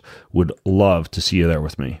 1st. Would love to see you there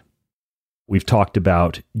with me. We've talked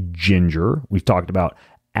about ginger. We've talked about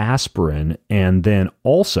aspirin. And then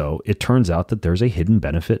also, it turns out that there's a hidden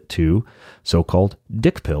benefit to so-called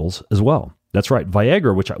dick pills as well. That's right,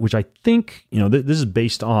 Viagra, which I think, this is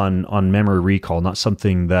based on memory recall, not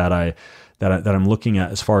something that I'm looking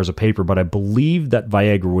at as far as a paper, but I believe that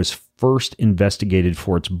Viagra was first investigated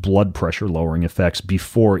for its blood pressure lowering effects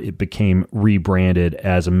before it became rebranded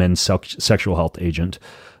as a men's sexual health agent.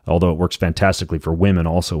 Although it works fantastically for women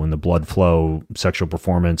also in the blood flow, sexual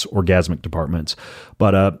performance, orgasmic departments.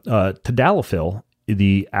 But tadalafil,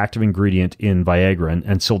 the active ingredient in Viagra,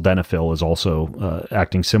 and sildenafil is also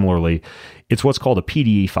acting similarly. It's what's called a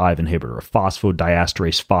PDE5 inhibitor, a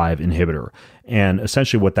phosphodiesterase 5 inhibitor. And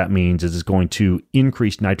essentially what that means is it's going to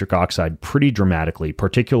increase nitric oxide pretty dramatically,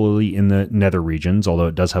 particularly in the nether regions, although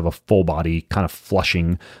it does have a full body kind of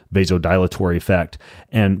flushing vasodilatory effect.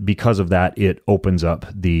 And because of that, it opens up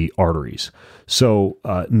the arteries. So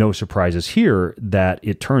no surprises here that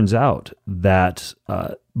it turns out that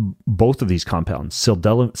both of these compounds,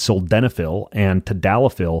 sildenafil and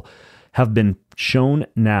tadalafil, have been shown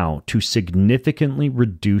now to significantly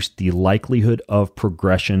reduce the likelihood of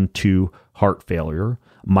progression to heart failure,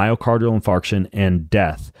 myocardial infarction, and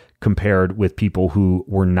death compared with people who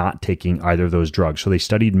were not taking either of those drugs. So they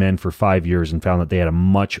studied men for 5 years and found that they had a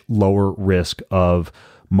much lower risk of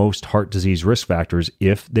most heart disease risk factors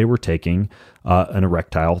if they were taking an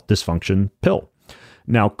erectile dysfunction pill.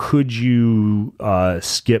 Now, could you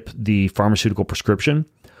skip the pharmaceutical prescription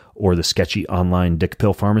or the sketchy online dick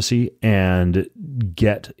pill pharmacy and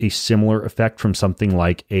get a similar effect from something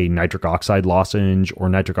like a nitric oxide lozenge or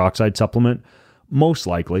nitric oxide supplement? Most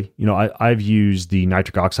likely. I've used the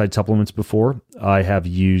nitric oxide supplements before. I have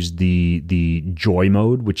used the Joy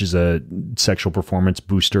Mode, which is a sexual performance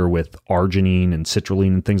booster with arginine and citrulline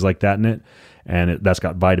and things like that in it. And that's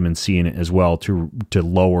got vitamin C in it as well to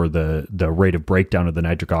lower the rate of breakdown of the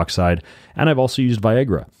nitric oxide. And I've also used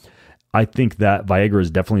Viagra. I think that Viagra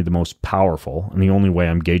is definitely the most powerful, and the only way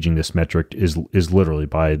I'm gauging this metric is literally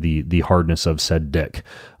by the hardness of said dick.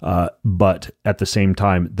 But at the same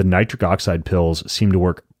time, the nitric oxide pills seem to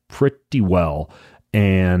work pretty well,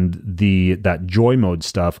 and that Joy Mode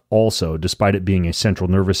stuff also, despite it being a central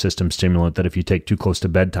nervous system stimulant that if you take too close to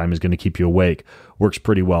bedtime is going to keep you awake, works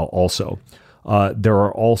pretty well also. There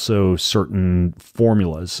are also certain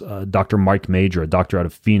formulas. Dr. Mike Major, a doctor out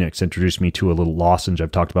of Phoenix, introduced me to a little lozenge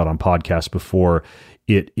I've talked about on podcasts before.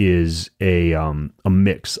 It is a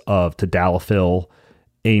mix of tadalafil,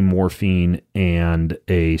 amorphine, and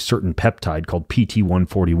a certain peptide called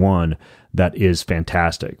PT141 that is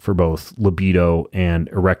fantastic for both libido and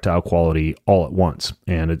erectile quality all at once.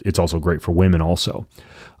 And it's also great for women also.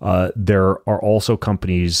 There are also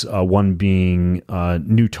companies, one being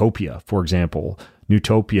Newtopia, for example.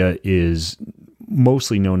 Newtopia is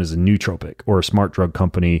mostly known as a nootropic or a smart drug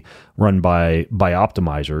company run by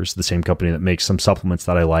Optimizers, the same company that makes some supplements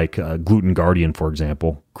that I like. Gluten Guardian, for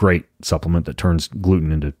example, great supplement that turns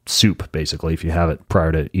gluten into soup, basically, if you have it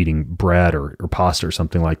prior to eating bread or pasta or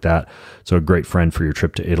something like that. So a great friend for your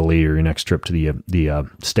trip to Italy or your next trip to the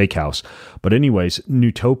steakhouse. But anyways,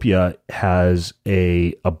 Newtopia has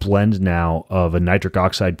a blend now of a nitric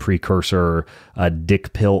oxide precursor, a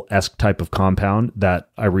dick pill-esque type of compound that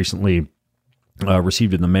I recently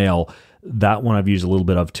received in the mail. That one I've used a little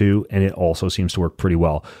bit of too, and it also seems to work pretty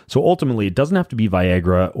well. So ultimately, it doesn't have to be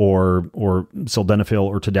Viagra or sildenafil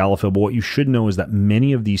or tadalafil, but what you should know is that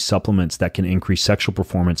many of these supplements that can increase sexual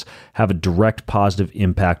performance have a direct positive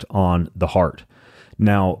impact on the heart.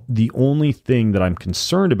 Now, the only thing that I'm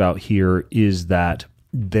concerned about here is that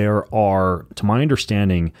there are, to my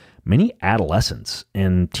understanding, many adolescents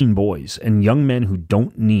and teen boys and young men who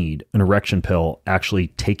don't need an erection pill actually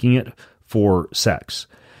taking it for sex.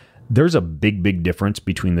 there's a big, big difference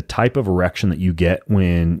between the type of erection that you get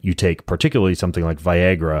when you take particularly something like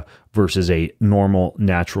Viagra versus a normal,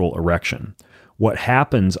 natural erection. What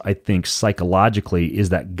happens, I think, psychologically is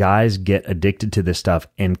that guys get addicted to this stuff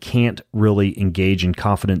and can't really engage in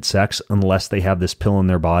confident sex unless they have this pill in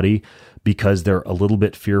their body, because they're a little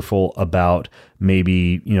bit fearful about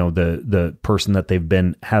maybe, the person that they've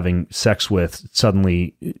been having sex with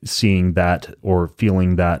suddenly seeing that or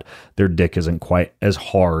feeling that their dick isn't quite as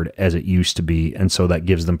hard as it used to be. And so that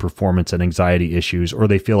gives them performance and anxiety issues, or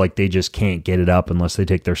they feel like they just can't get it up unless they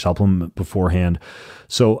take their supplement beforehand.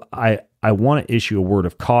 So I want to issue a word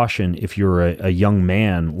of caution if you're a young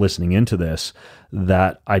man listening into this,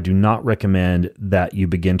 that I do not recommend that you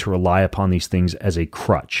begin to rely upon these things as a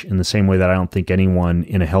crutch, in the same way that I don't think anyone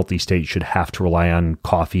in a healthy state should have to rely on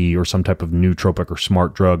coffee or some type of nootropic or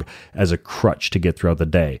smart drug as a crutch to get throughout the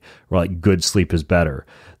day, or like good sleep is better.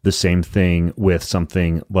 The same thing with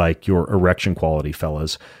something like your erection quality,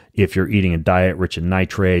 fellas. If you're eating a diet rich in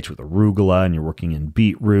nitrates with arugula and you're working in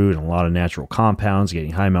beetroot and a lot of natural compounds,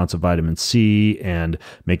 getting high amounts of vitamin C and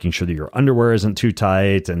making sure that your underwear isn't too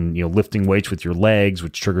tight, and lifting weights with your legs,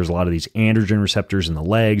 which triggers a lot of these androgen receptors in the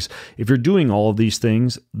legs. If you're doing all of these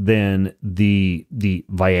things, then the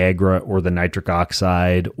Viagra or the nitric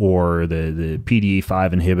oxide or the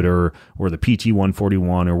PDE5 inhibitor or the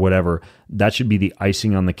PT141 or whatever, that should be the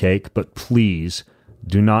icing on the cake. But please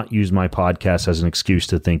do not use my podcast as an excuse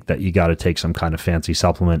to think that you got to take some kind of fancy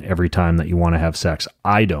supplement every time that you want to have sex.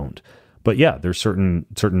 I don't. But yeah, there's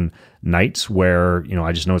certain nights where,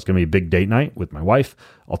 I just know it's going to be a big date night with my wife.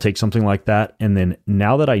 I'll take something like that. And then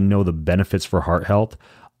now that I know the benefits for heart health,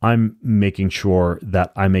 I'm making sure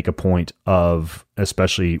that I make a point of,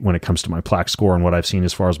 especially when it comes to my plaque score and what I've seen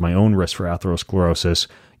as far as my own risk for atherosclerosis,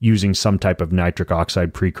 using some type of nitric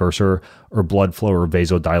oxide precursor or blood flow or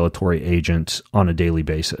vasodilatory agent on a daily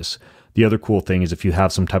basis. The other cool thing is if you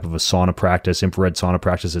have some type of a sauna practice, infrared sauna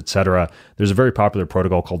practice, etc., there's a very popular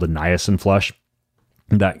protocol called the niacin flush.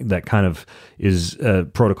 That kind of is a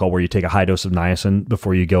protocol where you take a high dose of niacin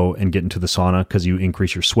before you go and get into the sauna, because you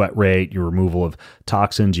increase your sweat rate, your removal of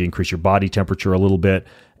toxins, you increase your body temperature a little bit.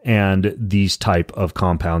 And these type of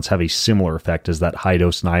compounds have a similar effect as that high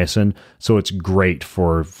dose niacin. So it's great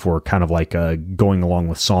for kind of like going along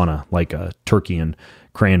with sauna, like turkey and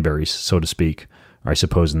cranberries, so to speak. Or I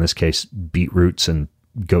suppose in this case, beetroots and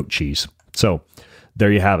goat cheese. So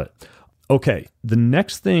there you have it. Okay, the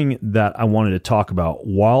next thing that I wanted to talk about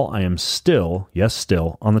while I am still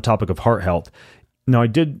on the topic of heart health. Now, I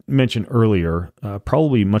did mention earlier,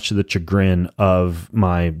 probably much to the chagrin of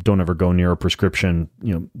my don't ever go near a prescription,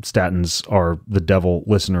 statins are the devil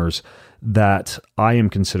listeners, that I am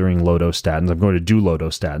considering low-dose statins. I'm going to do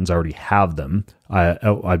low-dose statins. I already have them.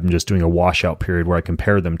 I'm just doing a washout period where I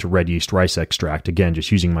compare them to red yeast rice extract. Again,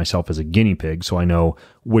 just using myself as a guinea pig so I know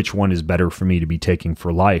which one is better for me to be taking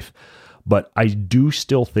for life. But I do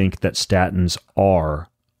still think that statins are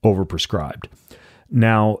overprescribed.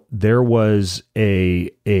 Now, there was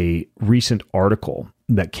a recent article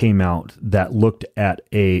that came out that looked at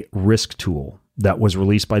a risk tool that was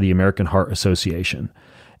released by the American Heart Association.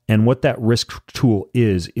 And what that risk tool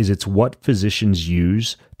is it's what physicians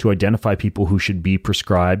use to identify people who should be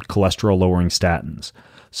prescribed cholesterol-lowering statins.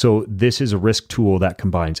 So this is a risk tool that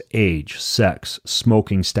combines age, sex,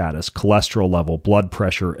 smoking status, cholesterol level, blood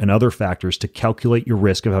pressure, and other factors to calculate your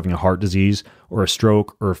risk of having a heart disease or a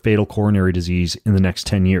stroke or a fatal coronary disease in the next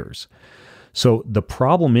 10 years. So the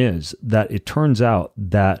problem is that it turns out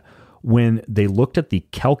that when they looked at the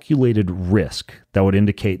calculated risk that would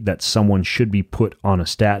indicate that someone should be put on a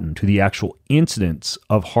statin to the actual incidence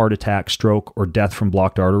of heart attack, stroke, or death from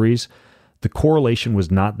blocked arteries, the correlation was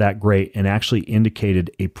not that great and actually indicated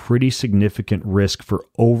a pretty significant risk for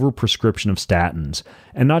overprescription of statins,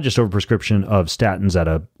 and not just overprescription of statins at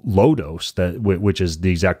a low dose, which is the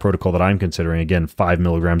exact protocol that I'm considering. Again, 5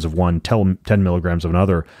 milligrams of one, 10 milligrams of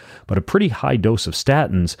another, but a pretty high dose of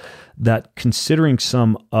statins that, considering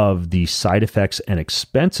some of the side effects and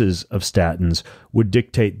expenses of statins, would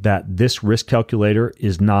dictate that this risk calculator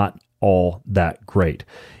is not all that great.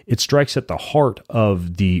 It strikes at the heart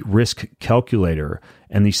of the risk calculator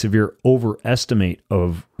and the severe overestimate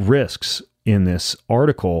of risks in this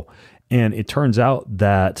article. And it turns out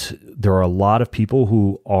that there are a lot of people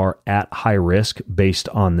who are at high risk based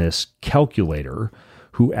on this calculator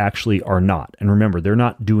who actually are not. And remember, they're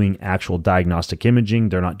not doing actual diagnostic imaging.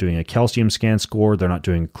 They're not doing a calcium scan score. They're not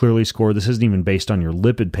doing a Clearly score. This isn't even based on your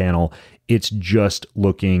lipid panel. It's just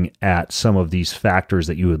looking at some of these factors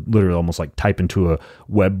that you would literally almost like type into a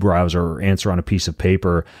web browser or answer on a piece of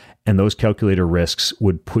paper. and those calculator risks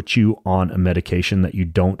would put you on a medication that you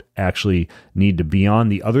don't actually need to be on.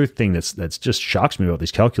 The other thing that's just shocks me about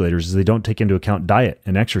these calculators is they don't take into account diet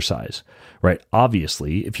and exercise, right?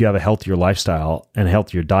 Obviously, if you have a healthier lifestyle and a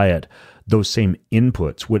healthier diet, those same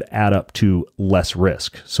inputs would add up to less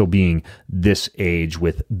risk. So being this age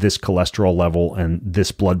with this cholesterol level and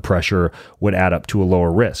this blood pressure would add up to a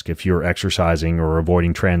lower risk if you're exercising or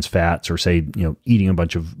avoiding trans fats or say, eating a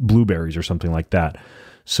bunch of blueberries or something like that.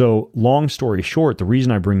 So long story short, the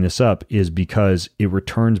reason I bring this up is because it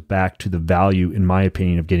returns back to the value, in my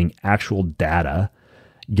opinion, of getting actual data,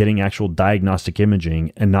 getting actual diagnostic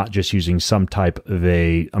imaging, and not just using some type of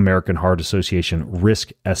a American Heart Association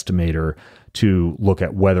risk estimator to look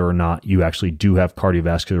at whether or not you actually do have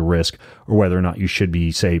cardiovascular risk or whether or not you should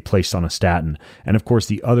be, say, placed on a statin. And of course,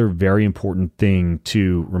 the other very important thing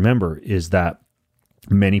to remember is that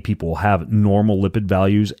many people have normal lipid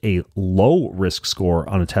values, a low risk score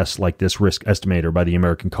on a test like this risk estimator by the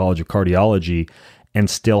American College of Cardiology, and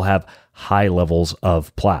still have high levels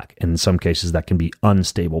of plaque. In some cases, that can be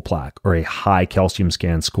unstable plaque or a high calcium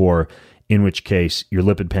scan score, in which case your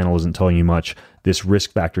lipid panel isn't telling you much. This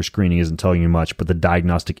risk factor screening isn't telling you much, but the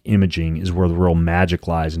diagnostic imaging is where the real magic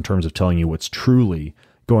lies in terms of telling you what's truly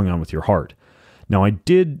going on with your heart. Now, I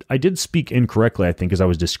did speak incorrectly, I think, as I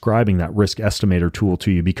was describing that risk estimator tool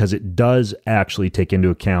to you, because it does actually take into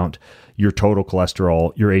account your total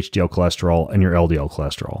cholesterol, your HDL cholesterol, and your LDL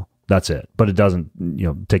cholesterol. That's it. But it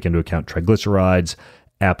doesn't, take into account triglycerides,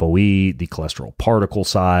 ApoE, the cholesterol particle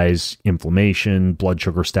size, inflammation, blood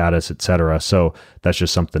sugar status, etc. So that's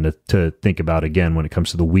just something to think about again when it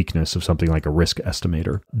comes to the weakness of something like a risk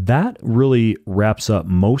estimator. That really wraps up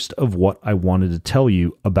most of what I wanted to tell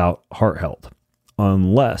you about heart health,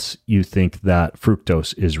 unless you think that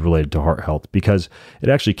fructose is related to heart health, because it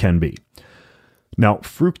actually can be. Now,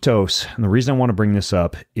 fructose, and the reason I want to bring this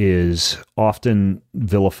up, is often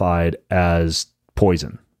vilified as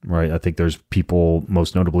poison, right? I think there's people,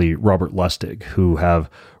 most notably Robert Lustig, who have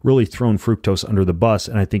really thrown fructose under the bus,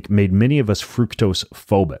 and I think made many of us fructose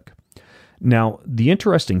phobic. Now, the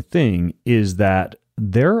interesting thing is that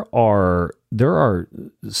there are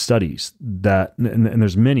studies that, and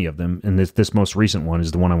there's many of them, and this most recent one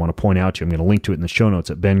is the one I want to point out to you. I'm going to link to it in the show notes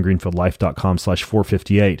at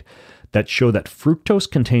bengreenfieldlife.com/458, that show that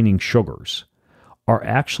fructose-containing sugars are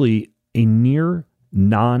actually a near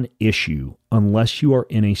non-issue unless you are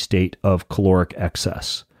in a state of caloric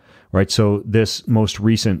excess, right? So this most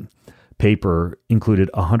recent paper included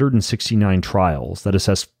 169 trials that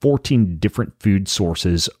assessed 14 different food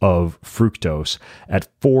sources of fructose at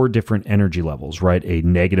 4 different energy levels, right? A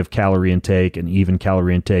negative calorie intake, an even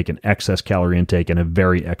calorie intake, an excess calorie intake, and a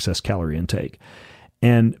very excess calorie intake.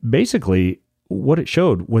 And basically, what it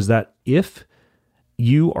showed was that if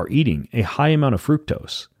you are eating a high amount of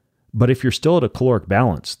fructose, but if you're still at a caloric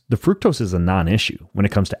balance, the fructose is a non-issue when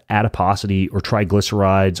it comes to adiposity or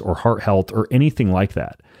triglycerides or heart health or anything like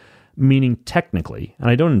that. Meaning technically, and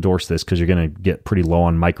I don't endorse this because you're going to get pretty low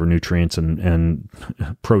on micronutrients and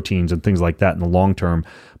proteins and things like that in the long term,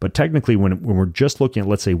 but technically when we're just looking at,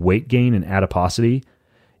 let's say, weight gain and adiposity,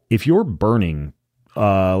 if you're burning,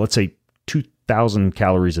 let's say 2,000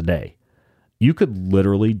 calories a day, you could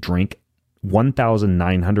literally drink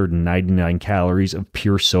 1,999 calories of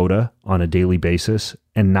pure soda on a daily basis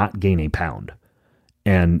and not gain a pound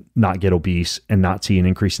and not get obese and not see an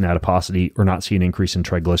increase in adiposity or not see an increase in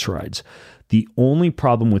triglycerides. The only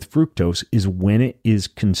problem with fructose is when it is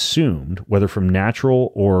consumed, whether from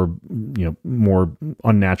natural or more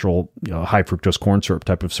unnatural high fructose corn syrup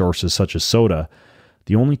type of sources such as soda.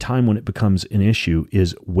 The only time when it becomes an issue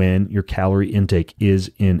is when your calorie intake is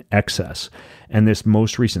in excess. And this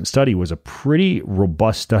most recent study was a pretty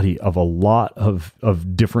robust study of a lot of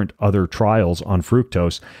different other trials on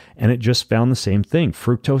fructose, and it just found the same thing.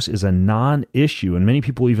 Fructose is a non-issue, and many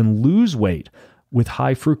people even lose weight with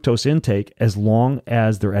high fructose intake as long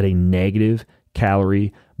as they're at a negative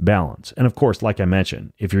calorie balance. And of course, like I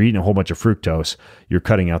mentioned, if you're eating a whole bunch of fructose, you're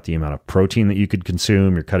cutting out the amount of protein that you could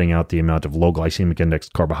consume. You're cutting out the amount of low glycemic index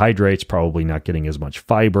carbohydrates, probably not getting as much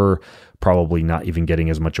fiber, probably not even getting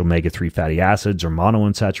as much omega-3 fatty acids or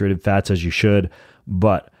monounsaturated fats as you should.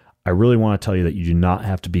 But I really want to tell you that you do not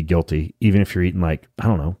have to be guilty, even if you're eating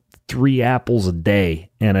 3 apples a day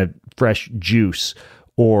and a fresh juice,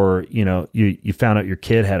 or, you found out your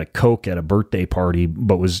kid had a Coke at a birthday party,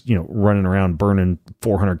 but was, running around burning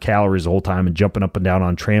 400 calories the whole time and jumping up and down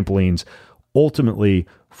on trampolines. Ultimately,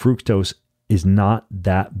 fructose is not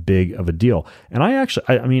that big of a deal. And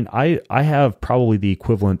I have probably the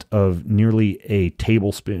equivalent of nearly a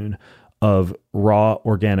tablespoon of raw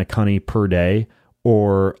organic honey per day,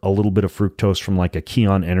 or a little bit of fructose from like a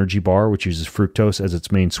Keon energy bar, which uses fructose as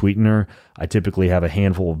its main sweetener. I typically have a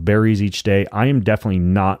handful of berries each day. I am definitely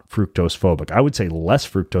not fructose phobic. I would say less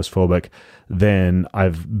fructose phobic than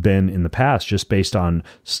I've been in the past, just based on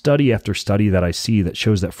study after study that I see that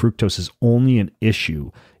shows that fructose is only an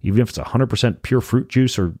issue, even if it's 100% pure fruit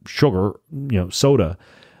juice or sugar, soda,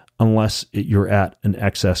 unless you're at an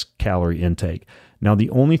excess calorie intake. Now,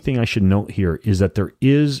 the only thing I should note here is that there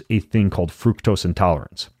is a thing called fructose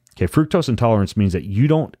intolerance. Okay, fructose intolerance means that you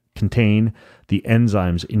don't contain the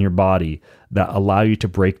enzymes in your body that allow you to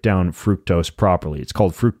break down fructose properly. It's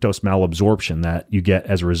called fructose malabsorption that you get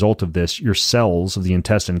as a result of this. Your cells of the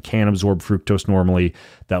intestine can't absorb fructose normally.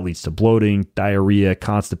 That leads to bloating, diarrhea,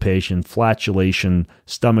 constipation, flatulation,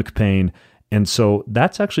 stomach pain. And so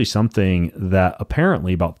that's actually something that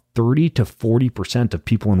apparently about 30 to 40% of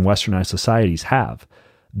people in westernized societies have.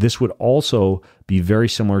 This would also be very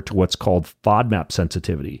similar to what's called FODMAP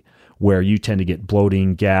sensitivity, where you tend to get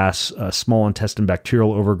bloating, gas, small intestine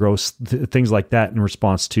bacterial overgrowth, things like that in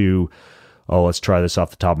response to, let's try this off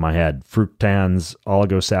the top of my head, fructans,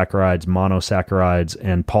 oligosaccharides, monosaccharides,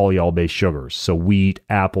 and polyol-based sugars. So wheat,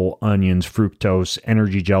 apple, onions, fructose,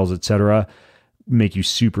 energy gels, etc., make you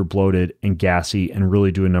super bloated and gassy and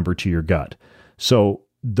really do a number to your gut. So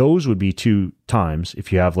those would be 2 times.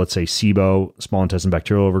 If you have, let's say, SIBO, small intestine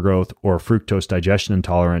bacterial overgrowth, or fructose digestion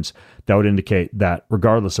intolerance, that would indicate that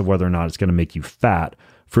regardless of whether or not it's going to make you fat,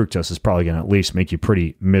 fructose is probably going to at least make you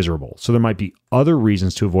pretty miserable. So there might be other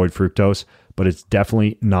reasons to avoid fructose, but it's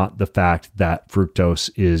definitely not the fact that fructose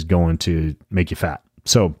is going to make you fat.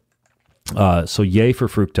 So yay for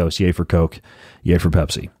fructose, yay for Coke, yay for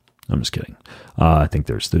Pepsi. I'm just kidding. I think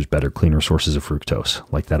there's better, cleaner sources of fructose,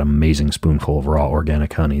 like that amazing spoonful of raw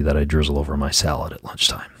organic honey that I drizzle over my salad at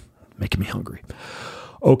lunchtime, making me hungry.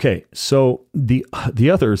 Okay, so the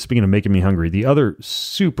other, speaking of making me hungry, the other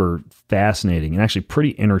super fascinating and actually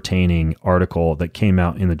pretty entertaining article that came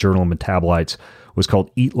out in the Journal of Metabolites was called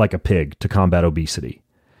 "Eat Like a Pig to Combat Obesity."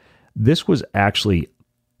 This was actually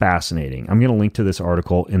fascinating. I'm going to link to this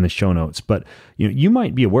article in the show notes, but you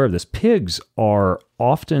might be aware of this. Pigs are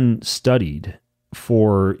often studied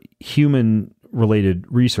for human-related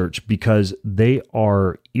research because they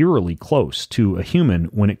are eerily close to a human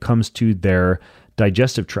when it comes to their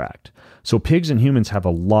digestive tract. So pigs and humans have a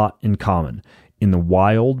lot in common. In the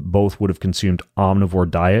wild, both would have consumed omnivore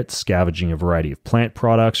diets, scavenging a variety of plant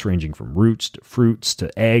products ranging from roots to fruits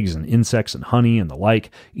to eggs and insects and honey and the like,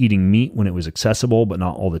 eating meat when it was accessible but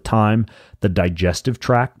not all the time. The digestive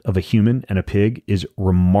tract of a human and a pig is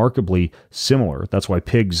remarkably similar. That's why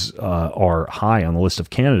pigs are high on the list of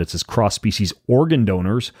candidates as cross-species organ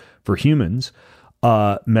donors for humans.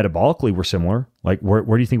 Metabolically, we're similar. Like, where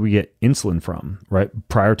do you think we get insulin from, right?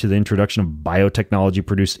 Prior to the introduction of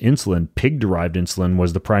biotechnology-produced insulin, pig-derived insulin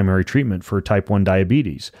was the primary treatment for type 1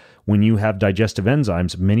 diabetes. When you have digestive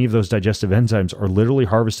enzymes, many of those digestive enzymes are literally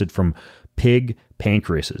harvested from pig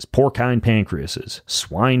pancreases, porcine pancreases,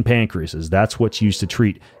 swine pancreases. That's what's used to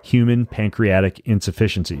treat human pancreatic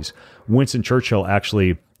insufficiencies. Winston Churchill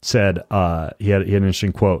actually said, he had an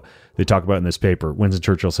interesting quote they talk about in this paper. Winston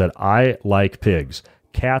Churchill said, "I like pigs.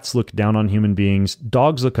 Cats look down on human beings.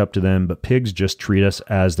 Dogs look up to them, but pigs just treat us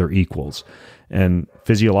as their equals." And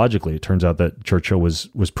physiologically, it turns out that Churchill was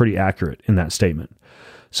pretty accurate in that statement.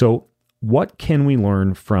 So what can we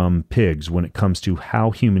learn from pigs when it comes to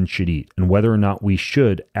how humans should eat and whether or not we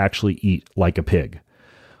should actually eat like a pig?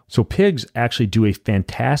 So pigs actually do a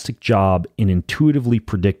fantastic job in intuitively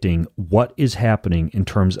predicting what is happening in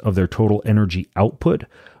terms of their total energy output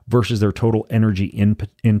versus their total energy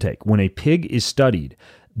intake. When a pig is studied,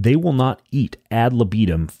 they will not eat ad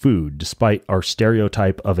libitum food, despite our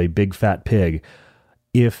stereotype of a big fat pig,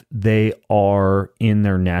 if they are in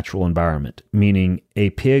their natural environment. Meaning a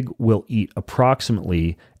pig will eat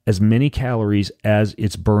approximately as many calories as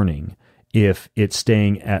it's burning if it's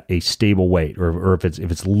staying at a stable weight or if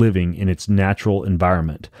it's living in its natural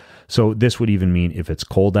environment. So this would even mean if it's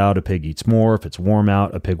cold out, a pig eats more. If it's warm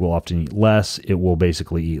out, a pig will often eat less. It will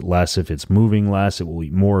basically eat less if it's moving less. It will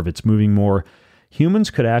eat more if it's moving more.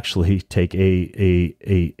 Humans could actually take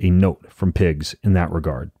a note from pigs in that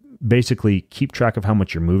regard. Basically, keep track of how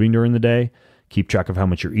much you're moving during the day, keep track of how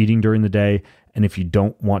much you're eating during the day, and if you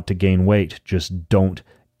don't want to gain weight, just don't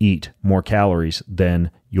eat more calories than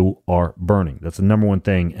you are burning. That's the number one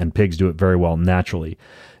thing, and pigs do it very well naturally.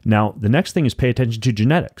 Now, the next thing is pay attention to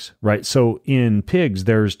genetics, right? So in pigs,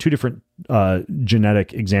 there's two different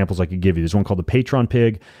genetic examples I could give you. There's one called the Patron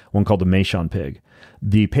pig, one called the Meishan pig.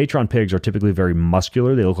 The Patron pigs are typically very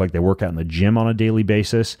muscular. They look like they work out in the gym on a daily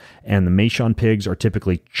basis. And the Meishan pigs are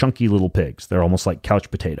typically chunky little pigs. They're almost like couch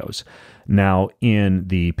potatoes. Now, in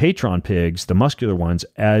the Patron pigs, the muscular ones,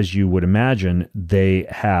 as you would imagine, they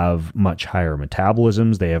have much higher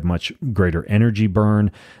metabolisms. They have much greater energy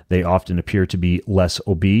burn. They often appear to be less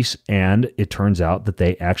obese. And it turns out that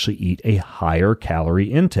they actually eat a higher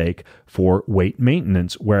calorie intake for weight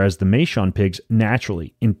maintenance, whereas the Meishan pigs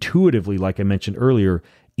naturally, intuitively, like I mentioned earlier,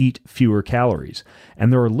 eat fewer calories.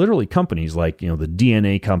 And there are literally companies like, the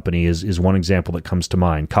DNA company is one example that comes to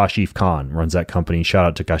mind. Kashif Khan runs that company. Shout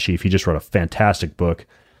out to Kashif. He just wrote a fantastic book.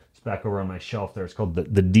 It's back over on my shelf there. It's called the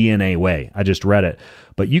DNA Way. I just read it.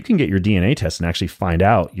 But you can get your DNA test and actually find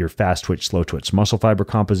out your fast twitch, slow twitch muscle fiber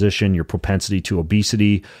composition, your propensity to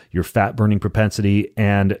obesity, your fat burning propensity,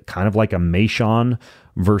 and kind of like a Meishan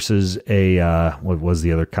versus what was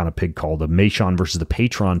the other kind of pig called? A Meishan versus the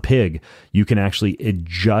Patron pig. You can actually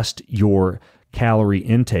adjust your calorie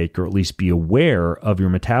intake, or at least be aware of your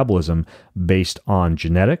metabolism based on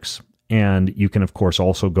genetics. And you can, of course,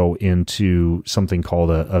 also go into something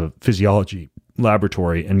called a physiology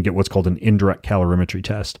laboratory and get what's called an indirect calorimetry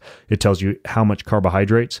test. It tells you how much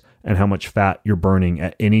carbohydrates and how much fat you're burning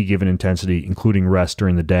at any given intensity, including rest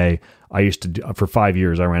during the day. I used to do, for 5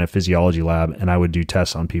 years, I ran a physiology lab, and I would do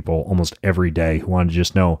tests on people almost every day who wanted to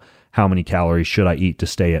just know how many calories should I eat to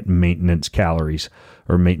stay at maintenance calories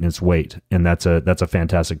or maintenance weight. And that's a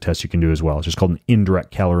fantastic test you can do as well. It's just called an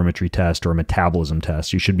indirect calorimetry test or a metabolism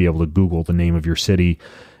test. You should be able to Google the name of your city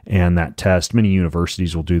and that test. Many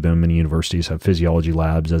universities will do them. Many universities have physiology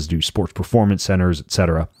labs, as do sports performance centers,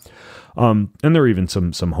 etc. And there are even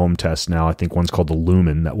some home tests now. I think one's called the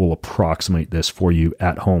Lumen that will approximate this for you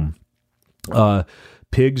at home.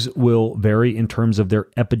 Pigs will vary in terms of their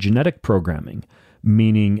epigenetic programming,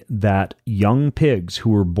 meaning that young pigs who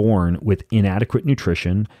were born with inadequate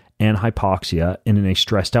nutrition and hypoxia and in a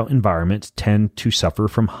stressed out environment tend to suffer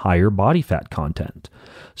from higher body fat content.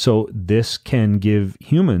 So this can give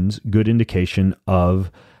humans good indication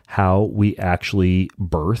of how we actually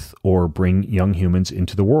birth or bring young humans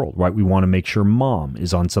into the world, right? We want to make sure mom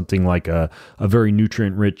is on something like a very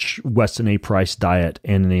nutrient-rich Weston A. Price diet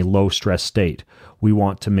and in a low-stress state. We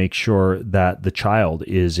want to make sure that the child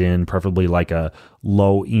is in preferably like a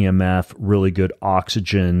low EMF, really good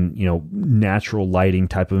oxygen, natural lighting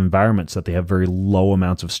type of environments, that they have very low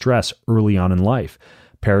amounts of stress early on in life,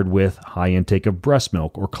 paired with high intake of breast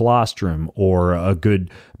milk or colostrum or a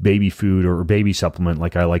good baby food or baby supplement.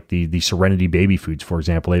 Like I like the Serenity baby foods, for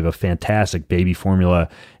example. They have a fantastic baby formula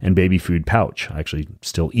and baby food pouch. I actually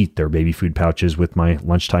still eat their baby food pouches with my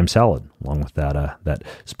lunchtime salad, along with that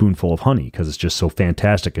spoonful of honey, because it's just so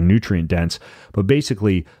fantastic and nutrient dense. But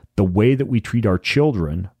basically, the way that we treat our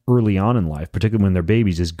children early on in life, particularly when they're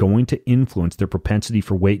babies, is going to influence their propensity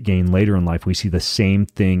for weight gain later in life. We see the same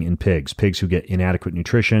thing in pigs. Pigs who get inadequate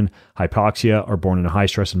nutrition, hypoxia, are born in a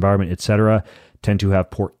high-stress environment, etc., tend to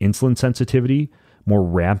have poor insulin sensitivity, more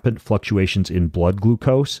rampant fluctuations in blood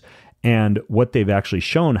glucose. And what they've actually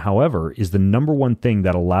shown, however, is the number one thing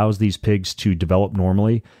that allows these pigs to develop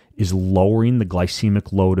normally is lowering the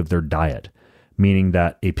glycemic load of their diet. Meaning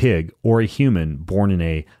that a pig or a human born in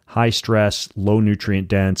a high stress, low nutrient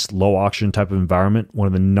dense, low oxygen type of environment, one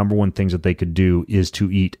of the number one things that they could do is to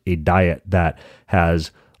eat a diet that has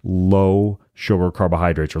low sugar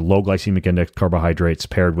carbohydrates or low glycemic index carbohydrates,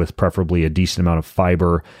 paired with preferably a decent amount of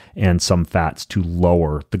fiber and some fats to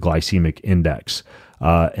lower the glycemic index.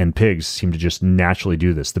 And pigs seem to just naturally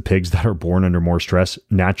do this. The pigs that are born under more stress,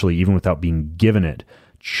 naturally, even without being given it,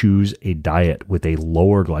 choose a diet with a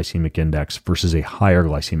lower glycemic index versus a higher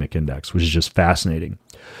glycemic index, which is just fascinating.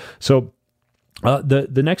 So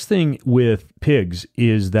the next thing with pigs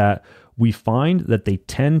is that we find that they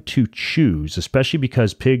tend to choose, especially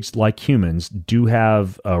because pigs, like humans, do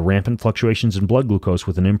have rampant fluctuations in blood glucose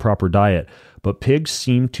with an improper diet, but pigs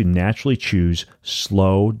seem to naturally choose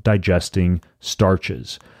slow digesting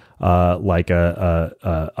starches. Like a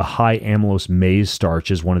high amylose maize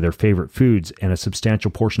starch is one of their favorite foods, and a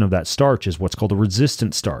substantial portion of that starch is what's called a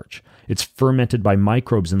resistant starch. It's fermented by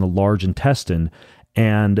microbes in the large intestine,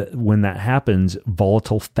 and when that happens,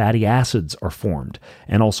 volatile fatty acids are formed,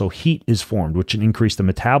 and also heat is formed, which can increase the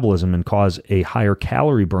metabolism and cause a higher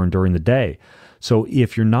calorie burn during the day. So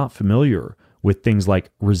if you're not familiar with things like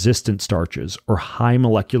resistant starches or high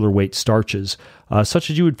molecular weight starches, such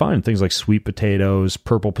as you would find things like sweet potatoes,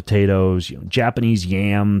 purple potatoes, Japanese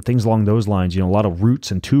yam, things along those lines, a lot of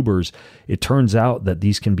roots and tubers. It turns out that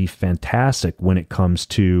these can be fantastic when it comes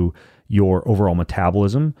to your overall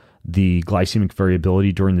metabolism. the glycemic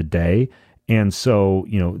variability during the day. And so,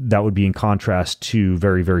 that would be in contrast to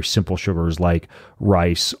very, very simple sugars like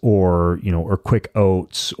rice or quick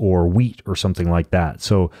oats or wheat or something like that.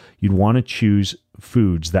 So you'd want to choose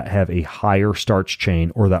foods that have a higher starch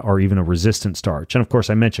chain or that are even a resistant starch. And of course,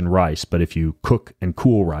 I mentioned rice, but if you cook and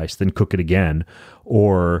cool rice, then cook it again,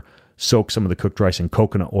 or soak some of the cooked rice in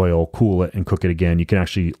coconut oil, cool it, and cook it again, you can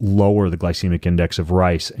actually lower the glycemic index of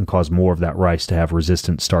rice and cause more of that rice to have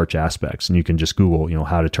resistant starch aspects. And you can just Google,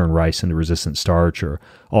 how to turn rice into resistant starch, or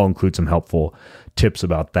I'll include some helpful tips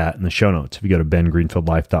about that in the show notes if you go to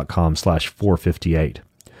bengreenfieldlife.com/458.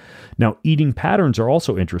 Now, eating patterns are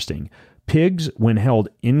also interesting. Pigs, when held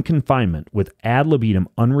in confinement with ad libitum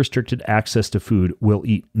unrestricted access to food, will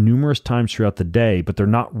eat numerous times throughout the day, but they're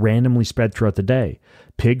not randomly spread throughout the day.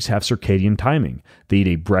 Pigs have circadian timing. They eat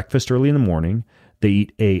a breakfast early in the morning, they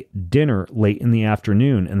eat a dinner late in the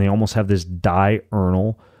afternoon, and they almost have this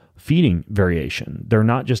diurnal feeding variation. They're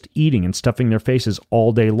not just eating and stuffing their faces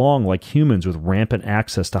all day long like humans with rampant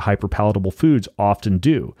access to hyperpalatable foods often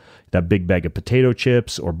do. That big bag of potato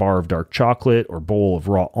chips or bar of dark chocolate or bowl of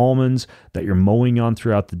raw almonds that you're mowing on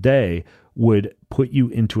throughout the day would put you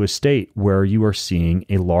into a state where you are seeing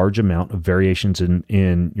a large amount of variations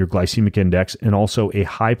in your glycemic index and also a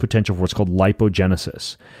high potential for what's called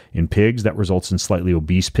lipogenesis. In pigs, that results in slightly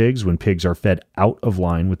obese pigs when pigs are fed out of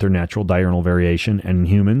line with their natural diurnal variation. And in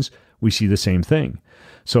humans, we see the same thing.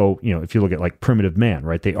 So, if you look at like primitive man,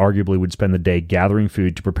 right, they arguably would spend the day gathering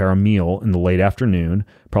food to prepare a meal in the late afternoon,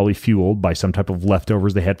 probably fueled by some type of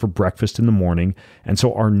leftovers they had for breakfast in the morning. And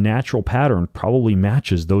so our natural pattern probably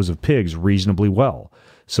matches those of pigs reasonably well.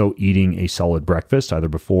 So eating a solid breakfast, either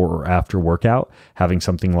before or after workout, having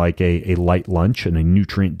something like a light lunch and a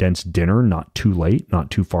nutrient-dense dinner, not too late,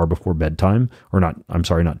 not too far before bedtime,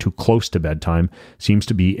 not too close to bedtime, seems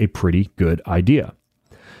to be a pretty good idea.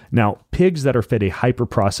 Now, pigs that are fed a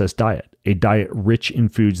hyper-processed diet, a diet rich in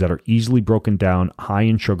foods that are easily broken down, high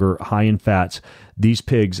in sugar, high in fats, these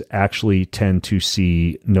pigs actually tend to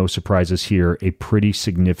see, no surprises here, a pretty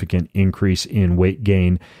significant increase in weight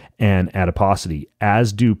gain and adiposity,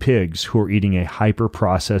 as do pigs who are eating a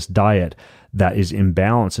hyper-processed diet that is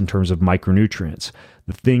imbalanced in terms of micronutrients.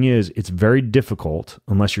 The thing is, it's very difficult,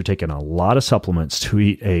 unless you're taking a lot of supplements, to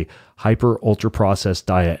eat a hyper ultra processed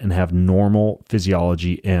diet and have normal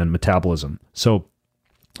physiology and metabolism. So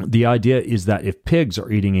the idea is that if pigs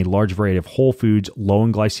are eating a large variety of whole foods, low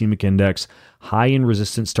in glycemic index, high in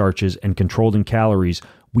resistant starches, and controlled in calories,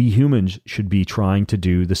 we humans should be trying to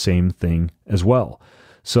do the same thing as well.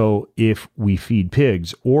 So if we feed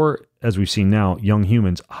pigs, or as we've seen now, young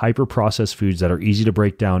humans, hyper-processed foods that are easy to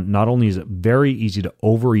break down, not only is it very easy to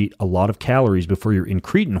overeat a lot of calories before your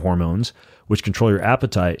incretin hormones, which control your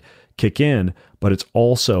appetite, kick in, but it's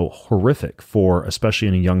also horrific for, especially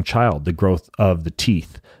in a young child, the growth of the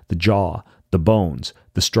teeth, the jaw, the bones,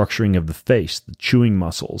 the structuring of the face, the chewing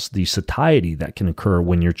muscles, the satiety that can occur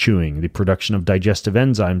when you're chewing, the production of digestive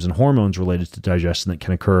enzymes and hormones related to digestion that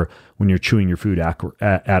can occur when you're chewing your food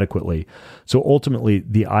adequately. So ultimately,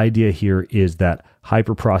 the idea here is that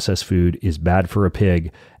hyper-processed food is bad for a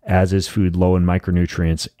pig, as is food low in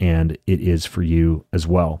micronutrients, and it is for you as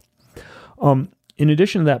well. In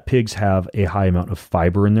addition to that, pigs have a high amount of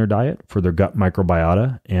fiber in their diet for their gut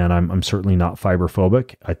microbiota, and I'm certainly not fiber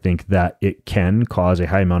phobic. I think that it can cause a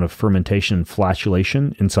high amount of fermentation and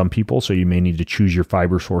flatulation in some people, so you may need to choose your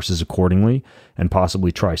fiber sources accordingly and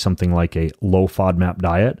possibly try something like a low FODMAP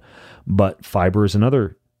diet. But fiber is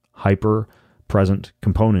another hyper-present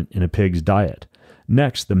component in a pig's diet.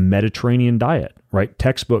 Next, the Mediterranean diet, right?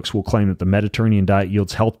 Textbooks will claim that the Mediterranean diet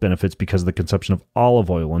yields health benefits because of the consumption of olive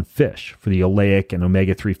oil and fish for the oleic and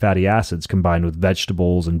omega-3 fatty acids combined with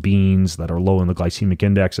vegetables and beans that are low in the glycemic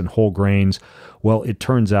index and whole grains. Well, it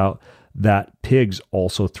turns out that pigs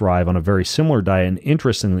also thrive on a very similar diet. And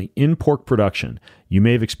interestingly, in pork production, you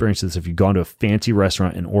may have experienced this if you've gone to a fancy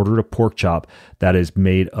restaurant and ordered a pork chop that is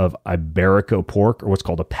made of Iberico pork, or what's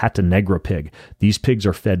called a pata negra pig. These pigs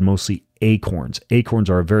are fed mostly acorns. Acorns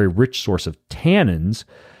are a very rich source of tannins,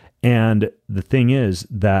 and the thing is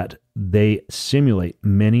that they simulate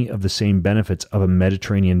many of the same benefits of a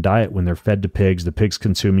Mediterranean diet when they're fed to pigs. The pigs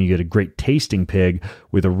consume, you get a great tasting pig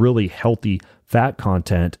with a really healthy fat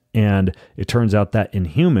content. And it turns out that in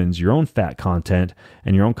humans, your own fat content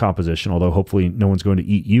and your own composition, although hopefully no one's going to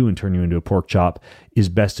eat you and turn you into a pork chop, is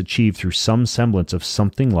best achieved through some semblance of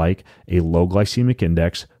something like a low glycemic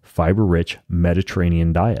index, fiber-rich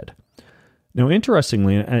Mediterranean diet. Now,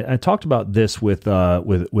 interestingly, I talked about this with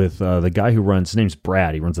the guy who runs. His name's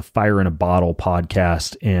Brad. He runs the Fire in a Bottle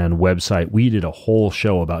podcast and website. We did a whole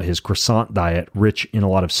show about his croissant diet, rich in a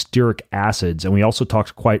lot of stearic acids, and we also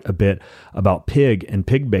talked quite a bit about pig and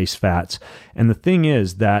pig-based fats. And the thing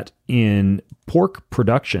is that in pork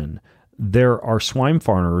production, there are swine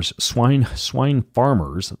farmers,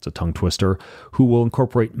 that's a tongue twister, who will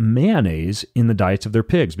incorporate mayonnaise in the diets of their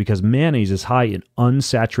pigs because mayonnaise is high in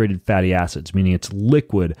unsaturated fatty acids, meaning it's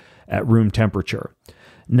liquid at room temperature.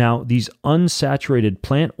 Now, these unsaturated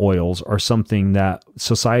plant oils are something that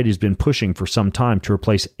society has been pushing for some time to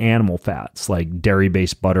replace animal fats, like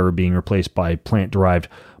dairy-based butter being replaced by plant-derived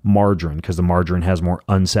margarine because the margarine has more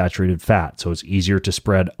unsaturated fat, so it's easier to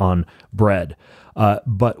spread on bread.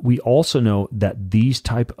 But we also know that these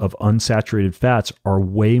type of unsaturated fats are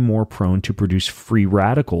way more prone to produce free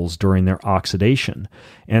radicals during their oxidation.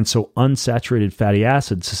 And so unsaturated fatty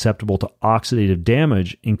acids susceptible to oxidative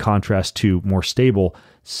damage in contrast to more stable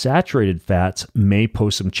saturated fats may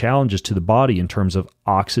pose some challenges to the body in terms of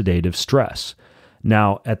oxidative stress.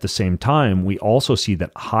 Now, at the same time, we also see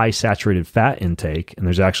that high saturated fat intake, and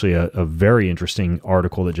there's actually a very interesting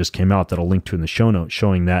article that just came out that I'll link to in the show notes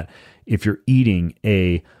showing that if you're eating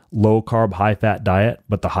a low carb, high fat diet,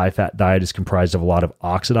 but the high fat diet is comprised of a lot of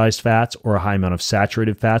oxidized fats or a high amount of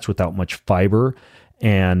saturated fats without much fiber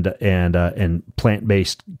and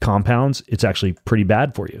plant-based compounds, it's actually pretty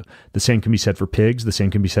bad for you. The same can be said for pigs. The same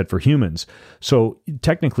can be said for humans. So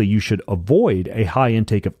technically, you should avoid a high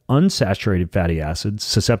intake of unsaturated fatty acids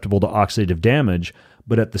susceptible to oxidative damage.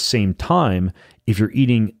 But at the same time, if you're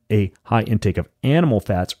eating a high intake of animal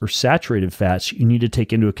fats or saturated fats, you need to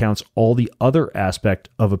take into account all the other aspect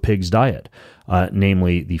of a pig's diet,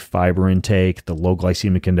 namely the fiber intake, the low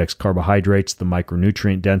glycemic index carbohydrates, the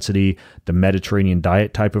micronutrient density, the Mediterranean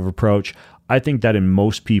diet type of approach. I think that in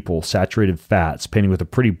most people, saturated fats, painting with a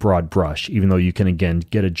pretty broad brush, even though you can, again,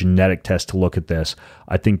 get a genetic test to look at this,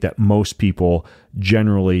 I think that most people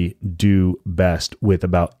generally do best with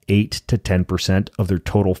about 8 to 10% of their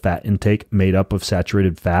total fat intake made up of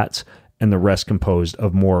saturated fats, and the rest composed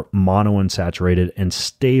of more monounsaturated and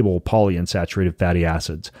stable polyunsaturated fatty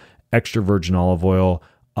acids, extra virgin olive oil,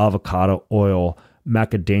 avocado oil,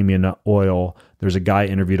 macadamia nut oil. There's a guy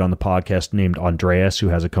interviewed on the podcast named Andreas who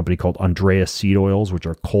has a company called Andreas Seed Oils, which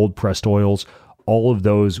are cold pressed oils. All of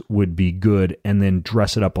those would be good, and then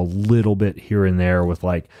dress it up a little bit here and there with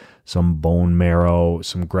like some bone marrow,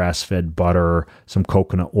 some grass-fed butter, some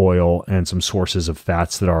coconut oil, and some sources of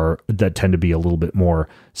fats that tend to be a little bit more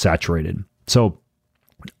saturated. So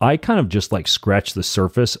I kind of just like scratch the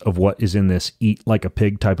surface of what is in this Eat Like a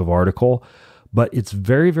Pig type of article, but it's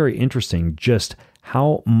very, very interesting just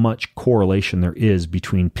how much correlation there is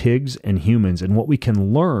between pigs and humans and what we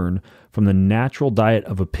can learn from the natural diet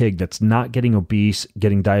of a pig that's not getting obese,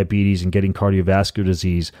 getting diabetes, and getting cardiovascular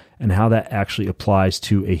disease, and how that actually applies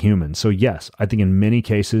to a human. So yes, I think in many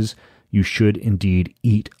cases, you should indeed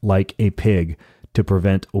eat like a pig to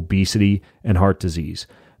prevent obesity and heart disease,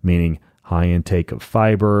 meaning high intake of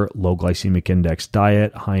fiber, low glycemic index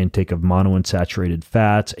diet, high intake of monounsaturated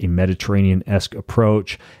fats, a Mediterranean-esque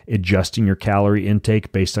approach, adjusting your calorie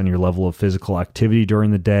intake based on your level of physical activity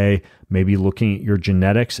during the day, maybe looking at your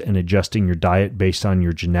genetics and adjusting your diet based on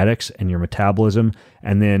your genetics and your metabolism,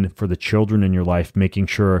 and then for the children in your life, making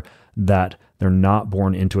sure that they're not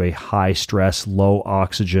born into a high stress, low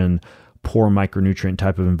oxygen, poor micronutrient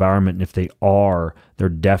type of environment. And if they are, they're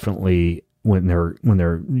definitely when they're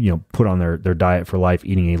put on their diet for life,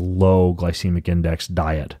 eating a low glycemic index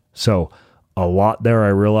diet. So a lot there, I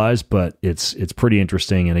realize, but it's pretty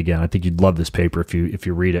interesting. And again, I think you'd love this paper if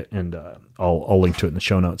you read it, and I'll link to it in the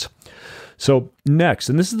show notes. So next,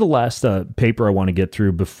 and this is the last paper I want to get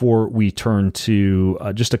through before we turn to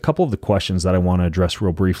just a couple of the questions that I want to address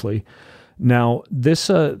real briefly. Now, this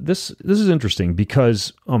is interesting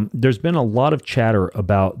because there's been a lot of chatter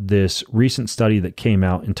about this recent study that came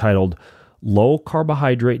out entitled Low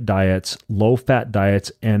Carbohydrate Diets, Low Fat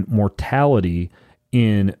Diets, and Mortality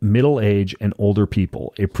in Middle Age and Older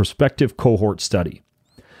People, a prospective cohort study.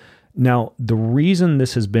 Now, the reason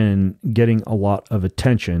this has been getting a lot of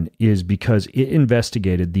attention is because it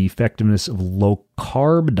investigated the effectiveness of low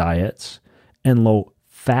carb diets and low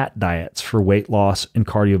fat diets for weight loss and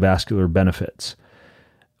cardiovascular benefits.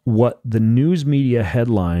 What the news media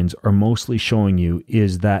headlines are mostly showing you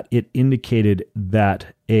is that it indicated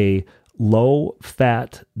that a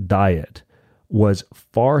low-fat diet was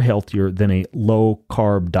far healthier than a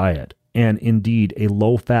low-carb diet. And indeed, a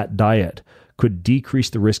low-fat diet could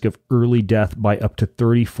decrease the risk of early death by up to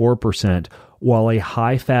 34%, while a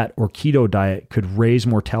high-fat or keto diet could raise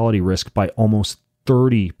mortality risk by almost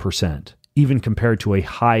 30%. even compared to a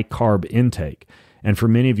high carb intake. And for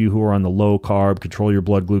many of you who are on the low carb, control your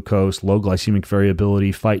blood glucose, low glycemic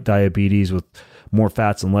variability, fight diabetes with more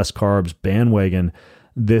fats and less carbs, bandwagon,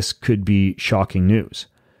 this could be shocking news.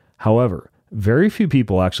 However, very few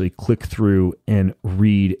people actually click through and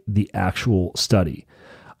read the actual study.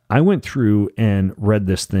 I went through and read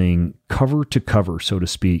this thing cover to cover, so to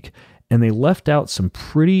speak, and they left out some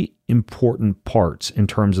pretty important parts in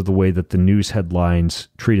terms of the way that the news headlines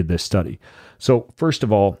treated this study. So first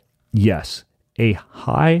of all, yes, a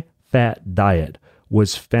high-fat diet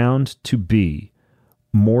was found to be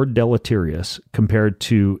more deleterious compared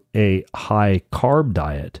to a high-carb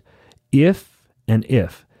diet if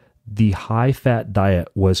the high-fat diet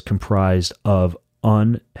was comprised of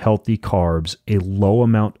unhealthy carbs, a low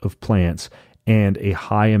amount of plants, and a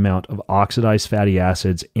high amount of oxidized fatty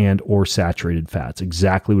acids and or saturated fats.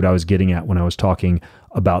 Exactly what I was getting at when I was talking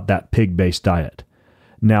about that pig-based diet.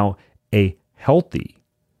 Now, a healthy,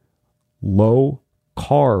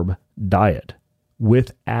 low-carb diet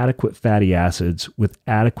with adequate fatty acids, with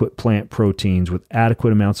adequate plant proteins, with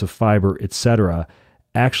adequate amounts of fiber, etc.,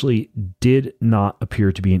 actually did not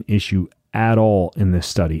appear to be an issue at all in this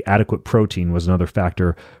study. Adequate protein was another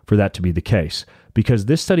factor for that to be the case, because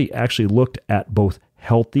this study actually looked at both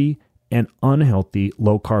healthy and unhealthy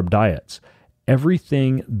low-carb diets.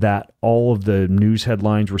 Everything that all of the news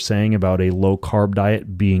headlines were saying about a low-carb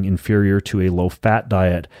diet being inferior to a low-fat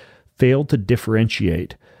diet failed to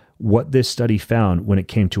differentiate what this study found when it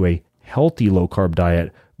came to a healthy low-carb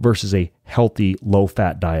diet versus a healthy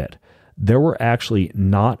low-fat diet. There were actually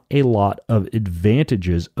not a lot of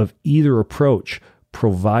advantages of either approach,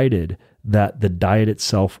 provided that the diet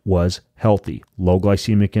itself was healthy. Low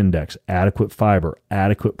glycemic index, adequate fiber,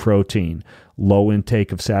 adequate protein, low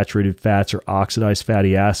intake of saturated fats or oxidized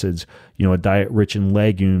fatty acids, a diet rich in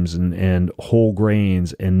legumes and whole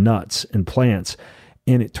grains and nuts and plants.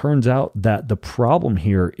 And it turns out that the problem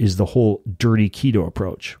here is the whole dirty keto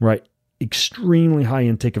approach, right? Extremely high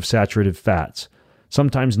intake of saturated fats.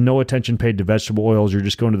 Sometimes no attention paid to vegetable oils. You're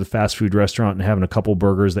just going to the fast food restaurant and having a couple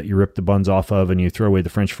burgers that you rip the buns off of, and you throw away the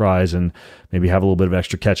French fries and maybe have a little bit of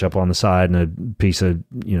extra ketchup on the side and a piece of,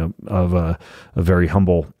 of a very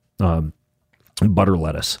humble butter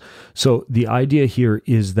lettuce. So the idea here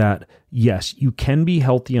is that, yes, you can be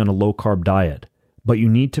healthy on a low carb diet, but you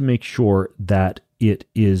need to make sure that it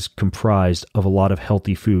is comprised of a lot of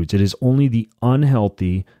healthy foods. It is only the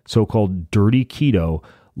unhealthy, so-called dirty keto,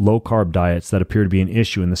 low-carb diets that appear to be an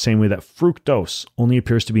issue, in the same way that fructose only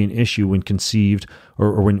appears to be an issue when conceived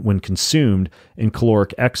or when consumed in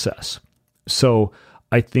caloric excess. So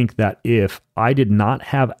I think that if I did not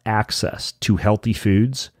have access to healthy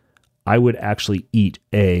foods, I would actually eat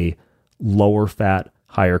a lower fat,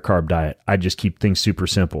 higher carb diet. I'd just keep things super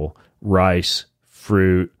simple. Rice,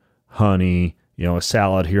 fruit, honey, a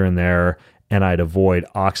salad here and there, and I'd avoid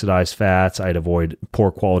oxidized fats. I'd avoid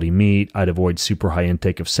poor quality meat. I'd avoid super high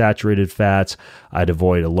intake of saturated fats. I'd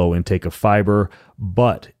avoid a low intake of fiber.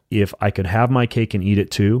 But if I could have my cake and eat it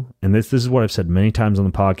too, and this is what I've said many times on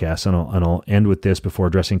the podcast, and I'll end with this before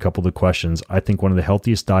addressing a couple of the questions. I think one of the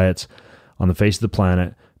healthiest diets on the face of the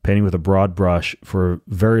planet, painting with a broad brush for a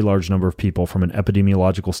very large number of people from an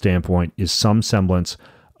epidemiological standpoint, is some semblance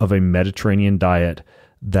of a Mediterranean diet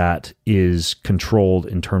that is controlled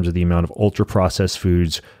in terms of the amount of ultra-processed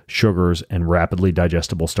foods, sugars, and rapidly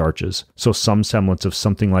digestible starches. So some semblance of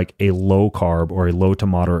something like a low-carb or a low to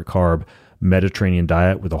moderate carb Mediterranean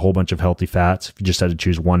diet with a whole bunch of healthy fats. If you just had to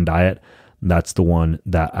choose one diet, that's the one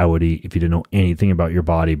that I would eat if you didn't know anything about your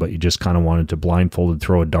body, but you just kind of wanted to blindfolded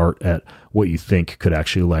throw a dart at what you think could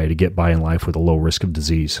actually allow you to get by in life with a low risk of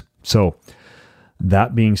disease. So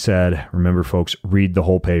that being said, remember folks, read the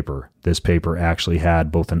whole paper. This paper actually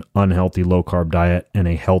had both an unhealthy low-carb diet and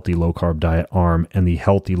a healthy low-carb diet arm, and the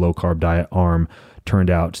healthy low-carb diet arm turned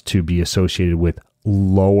out to be associated with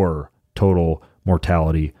lower total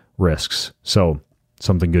mortality risks. So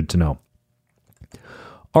something good to know.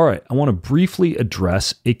 All right, I want to briefly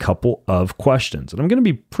address a couple of questions, and I'm going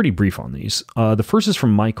to be pretty brief on these. The first is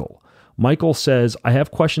from Michael. Michael says, I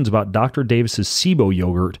have questions about Dr. Davis's SIBO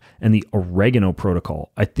yogurt and the oregano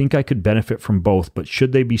protocol. I think I could benefit from both, but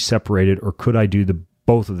should they be separated, or could I do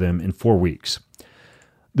both of them in 4 weeks?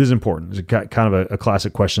 This is important. It's kind of a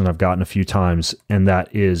classic question I've gotten a few times, and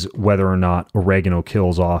that is whether or not oregano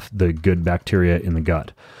kills off the good bacteria in the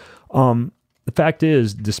gut. The fact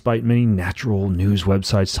is, despite many natural news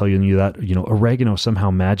websites telling you that, oregano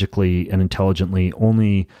somehow magically and intelligently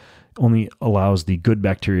only allows the good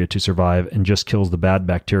bacteria to survive and just kills the bad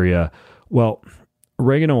bacteria. Well,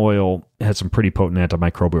 oregano oil has some pretty potent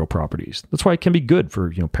antimicrobial properties. That's why it can be good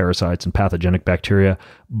for, parasites and pathogenic bacteria,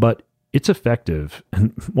 but it's effective,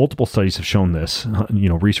 and multiple studies have shown this,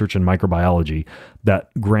 research in microbiology, that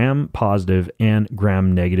gram-positive and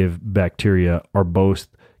gram-negative bacteria are both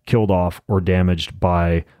killed off or damaged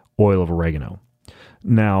by oil of oregano.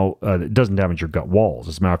 Now, it doesn't damage your gut walls.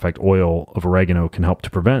 As a matter of fact, oil of oregano can help to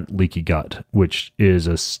prevent leaky gut, which is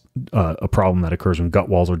a problem that occurs when gut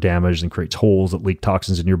walls are damaged and creates holes that leak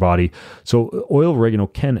toxins in your body. So oil of oregano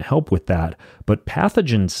can help with that, but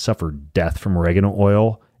pathogens suffer death from oregano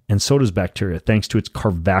oil, and so does bacteria, thanks to its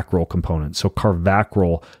carvacrol component. So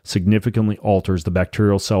carvacrol significantly alters the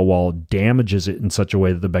bacterial cell wall, damages it in such a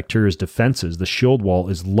way that the bacteria's defenses, the shield wall,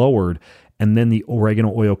 is lowered, and then the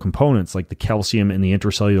oregano oil components, like the calcium and the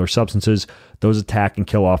intracellular substances, those attack and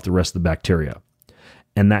kill off the rest of the bacteria.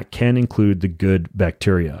 And that can include the good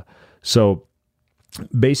bacteria. So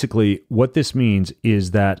basically, what this means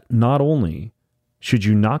is that not only should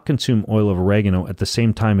you not consume oil of oregano at the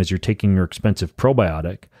same time as you're taking your expensive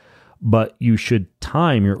probiotic, but you should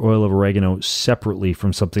time your oil of oregano separately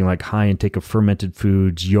from something like high intake of fermented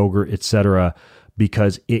foods, yogurt, etc.,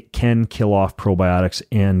 because it can kill off probiotics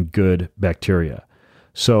and good bacteria.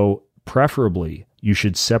 So preferably, you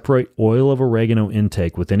should separate oil of oregano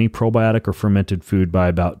intake with any probiotic or fermented food by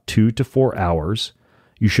about 2 to 4 hours.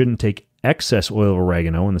 You shouldn't take excess oil of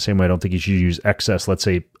oregano. In the same way, I don't think you should use excess, let's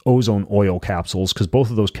say, ozone oil capsules, because both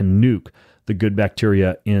of those can nuke the good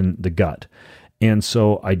bacteria in the gut. And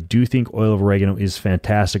so I do think oil of oregano is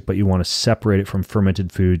fantastic, but you want to separate it from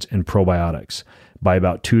fermented foods and probiotics by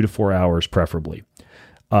about 2 to 4 hours, preferably.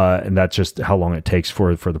 And that's just how long it takes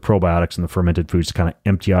for the probiotics and the fermented foods to kind of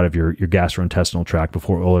empty out of your gastrointestinal tract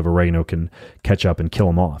before oil of oregano can catch up and kill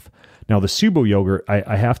them off. Now, the SIBO yogurt,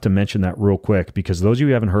 I have to mention that real quick, because those of you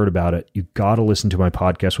who haven't heard about it, you got to listen to my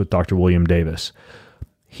podcast with Dr. William Davis.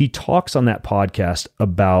 He talks on that podcast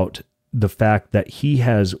about the fact that he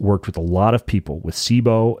has worked with a lot of people with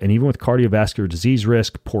SIBO and even with cardiovascular disease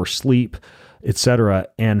risk, poor sleep, etc.,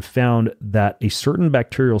 and found that a certain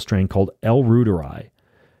bacterial strain called L. reuteri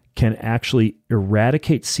can actually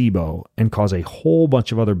eradicate SIBO and cause a whole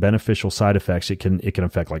bunch of other beneficial side effects. It can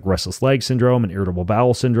affect like restless leg syndrome and irritable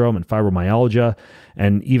bowel syndrome and fibromyalgia,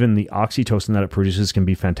 and even the oxytocin that it produces can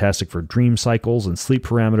be fantastic for dream cycles and sleep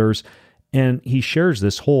parameters. And he shares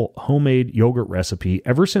this whole homemade yogurt recipe.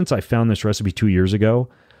 Ever since I found this recipe 2 years ago,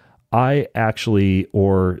 I actually,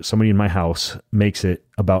 or somebody in my house, makes it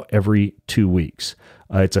about every 2 weeks.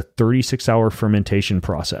 It's a 36-hour fermentation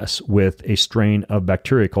process with a strain of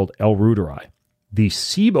bacteria called L. reuteri. The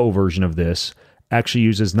SIBO version of this actually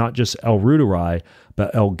uses not just L. reuteri,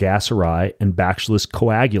 but L. gasseri and Bacillus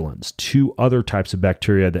coagulans, 2 other types of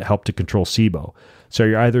bacteria that help to control SIBO. So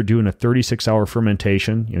you're either doing a 36-hour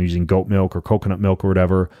fermentation, using goat milk or coconut milk or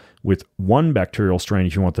whatever, with 1 bacterial strain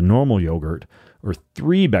if you want the normal yogurt, or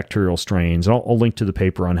 3 bacterial strains. I'll link to the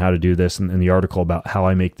paper on how to do this and the article about how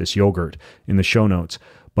I make this yogurt in the show notes.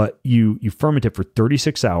 But you ferment it for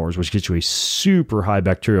 36 hours, which gets you a super high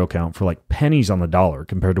bacterial count for like pennies on the dollar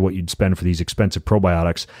compared to what you'd spend for these expensive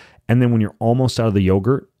probiotics. And then when you're almost out of the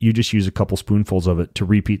yogurt, you just use a couple spoonfuls of it to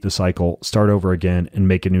repeat the cycle, start over again, and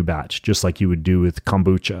make a new batch, just like you would do with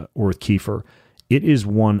kombucha or with kefir. It is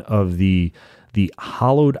one of the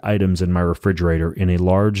hollowed items in my refrigerator in a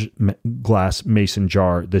large glass mason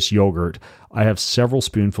jar, this yogurt. I have several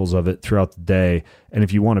spoonfuls of it throughout the day. And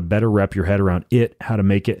if you want to better wrap your head around it, how to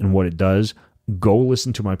make it and what it does, go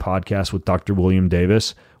listen to my podcast with Dr. William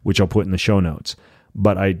Davis, which I'll put in the show notes.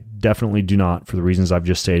 But I definitely do not, for the reasons I've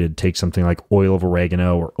just stated, take something like oil of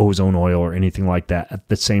oregano or ozone oil or anything like that at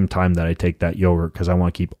the same time that I take that yogurt, because I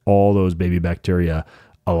want to keep all those baby bacteria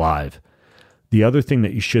alive. The other thing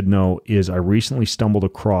that you should know is I recently stumbled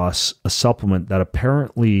across a supplement that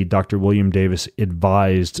apparently Dr. William Davis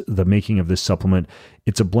advised the making of this supplement.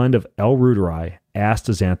 It's a blend of L. reuteri,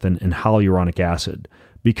 astaxanthin, and hyaluronic acid,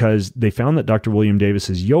 because they found that Dr. William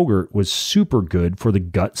Davis's yogurt was super good for the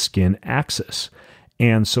gut-skin axis.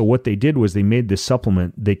 And so what they did was they made this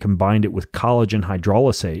supplement, they combined it with collagen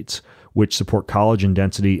hydrolysates, which support collagen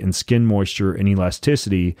density and skin moisture and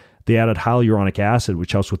elasticity. They added hyaluronic acid,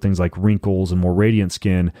 which helps with things like wrinkles and more radiant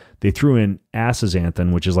skin. They threw in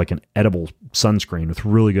astaxanthin, which is like an edible sunscreen with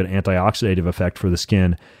really good antioxidative effect for the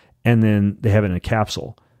skin. And then they have it in a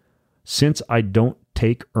capsule. Since I don't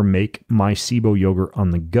take or make my SIBO yogurt on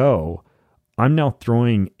the go, I'm now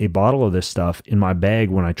throwing a bottle of this stuff in my bag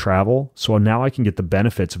when I travel. So now I can get the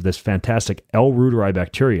benefits of this fantastic L. reuteri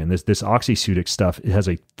bacteria. And this oxysutic stuff, it has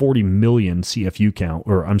a 40 million CFU count,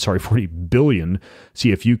 40 billion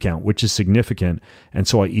CFU count, which is significant. And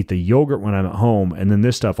so I eat the yogurt when I'm at home. And then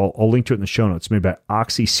this stuff, I'll link to it in the show notes, made by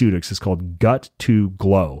Oxysutics. It's called Gut to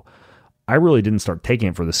Glow. I really didn't start taking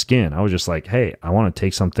it for the skin. I was just like, hey, I want to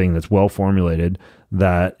take something that's well formulated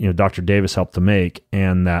that, Dr. Davis helped to make,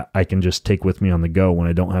 and that I can just take with me on the go when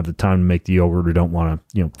I don't have the time to make the yogurt or don't want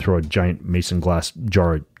to, throw a giant mason glass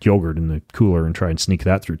jar of yogurt in the cooler and try and sneak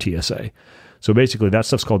that through TSA. So basically that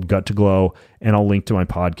stuff's called Gut to Glow, and I'll link to my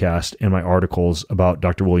podcast and my articles about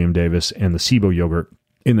Dr. William Davis and the SIBO yogurt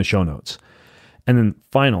in the show notes. And then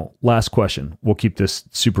last question. We'll keep this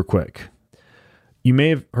super quick. You may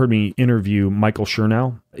have heard me interview Michael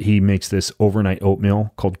Chernow. He makes this overnight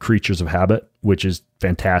oatmeal called Creatures of Habit, which is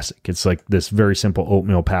fantastic. It's like this very simple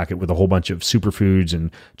oatmeal packet with a whole bunch of superfoods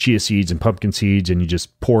and chia seeds and pumpkin seeds, and you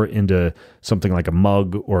just pour it into something like a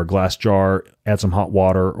mug or a glass jar, add some hot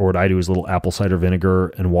water, or what I do is a little apple cider vinegar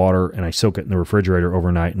and water, and I soak it in the refrigerator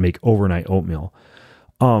overnight and make overnight oatmeal.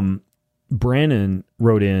 Brandon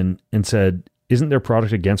wrote in and said, isn't their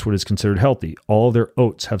product against what is considered healthy? All of their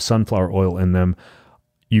oats have sunflower oil in them.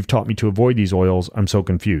 You've taught me to avoid these oils. I'm so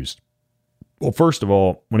confused. Well, first of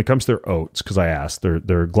all, when it comes to their oats, because I asked, they're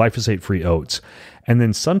glyphosate-free oats. And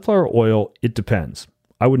then sunflower oil, it depends.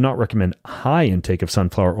 I would not recommend high intake of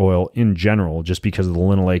sunflower oil in general just because of the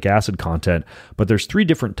linoleic acid content, but there's 3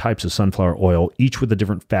 different types of sunflower oil, each with a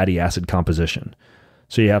different fatty acid composition.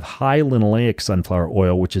 So you have high linoleic sunflower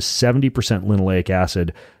oil, which is 70% linoleic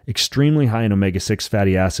acid, extremely high in omega-6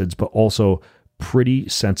 fatty acids, but also pretty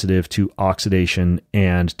sensitive to oxidation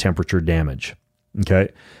and temperature damage. Okay.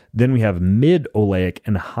 Then we have mid-oleic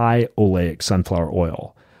and high oleic sunflower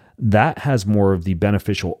oil. That has more of the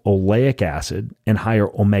beneficial oleic acid and higher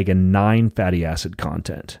omega-9 fatty acid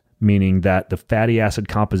content, meaning that the fatty acid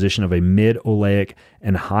composition of a mid-oleic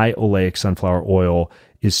and high oleic sunflower oil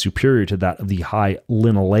is superior to that of the high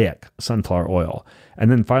linoleic sunflower oil.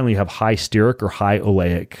 And then finally, you have high stearic or high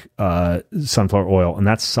oleic sunflower oil, and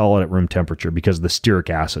that's solid at room temperature because of the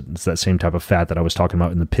stearic acid. It's that same type of fat that I was talking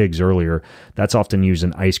about in the pigs earlier. That's often used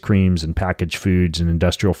in ice creams and packaged foods and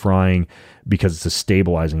industrial frying because it's a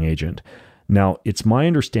stabilizing agent. Now, it's my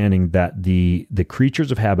understanding that the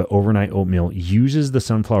Creatures of Habit overnight oatmeal uses the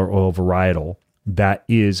sunflower oil varietal that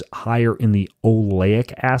is higher in the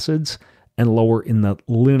oleic acids and lower in the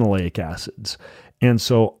linoleic acids. And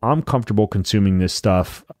so I'm comfortable consuming this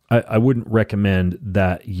stuff. I wouldn't recommend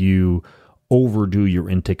that you overdo your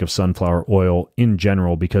intake of sunflower oil in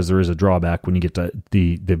general because there is a drawback when you get to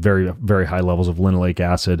the very, very high levels of linoleic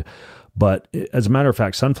acid. But as a matter of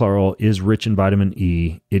fact, sunflower oil is rich in vitamin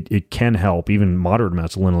E. It can help, even moderate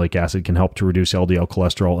amounts of linoleic acid can help to reduce LDL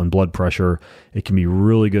cholesterol and blood pressure. It can be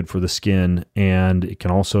really good for the skin, and it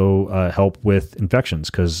can also help with infections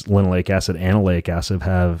because linoleic acid and oleic acid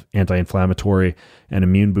have anti-inflammatory and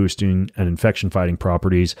immune boosting and infection fighting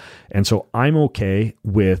properties. And so I'm okay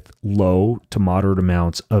with low to moderate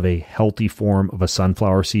amounts of a healthy form of a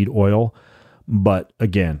sunflower seed oil. But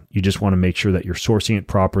again, you just want to make sure that you're sourcing it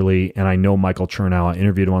properly. And I know Michael Chernow, I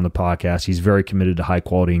interviewed him on the podcast. He's very committed to high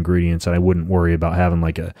quality ingredients, and I wouldn't worry about having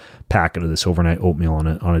like a packet of this overnight oatmeal on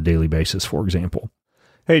a daily basis, for example.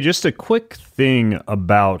 Hey, just a quick thing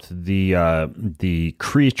about the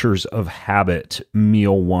Creatures of Habit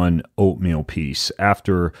Meal 1 oatmeal piece.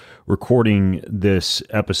 After recording this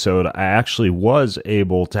episode, I actually was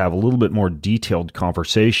able to have a little bit more detailed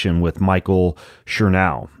conversation with Michael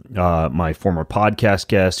Chernow, my former podcast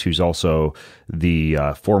guest, who's also the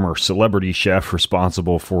former celebrity chef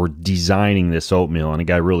responsible for designing this oatmeal, and a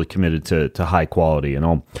guy really committed to high quality. And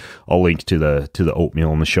I'll link to the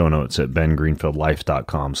oatmeal in the show notes at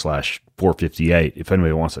bengreenfieldlife.com/458 if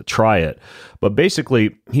anybody wants to try it. But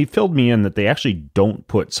basically, he filled me in that they actually don't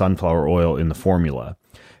put sunflower oil in the formula.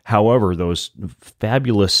 However, those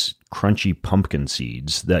fabulous crunchy pumpkin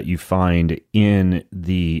seeds that you find in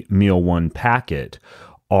the Meal 1 packet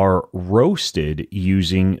are roasted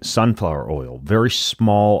using sunflower oil, very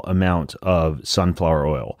small amount of sunflower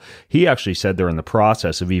oil. He actually said they're in the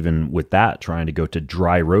process of, even with that, trying to go to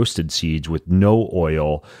dry roasted seeds with no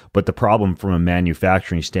oil. But the problem from a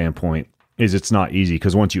manufacturing standpoint is it's not easy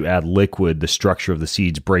because once you add liquid, the structure of the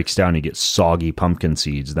seeds breaks down and you get soggy pumpkin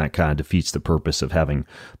seeds. And that kind of defeats the purpose of having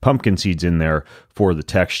pumpkin seeds in there for the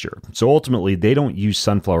texture. So ultimately, they don't use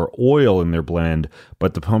sunflower oil in their blend,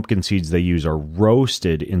 but the pumpkin seeds they use are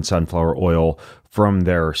roasted in sunflower oil from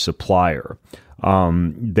their supplier.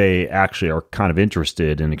 They actually are kind of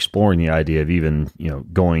interested in exploring the idea of even,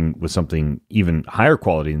 going with something even higher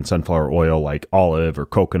quality than sunflower oil, like olive or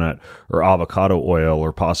coconut or avocado oil,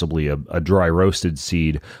 or possibly a dry roasted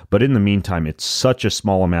seed. But in the meantime, it's such a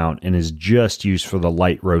small amount and is just used for the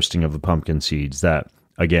light roasting of the pumpkin seeds that,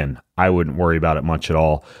 again, I wouldn't worry about it much at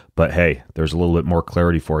all. But hey, there's a little bit more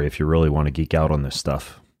clarity for you if you really want to geek out on this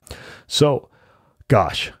stuff. So,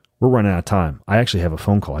 gosh, we're running out of time. I actually have a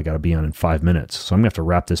phone call I got to be on in 5 minutes, so I'm going to have to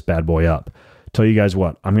wrap this bad boy up. Tell you guys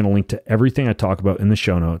what, I'm going to link to everything I talk about in the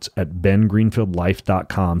show notes at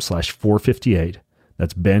bengreenfieldlife.com/458.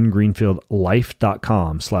 That's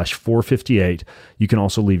bengreenfieldlife.com/458. You can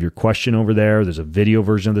also leave your question over there. There's a video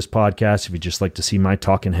version of this podcast if you just like to see my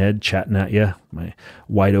talking head chatting at you, my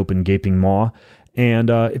wide open gaping maw. And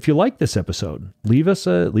if you like this episode, leave us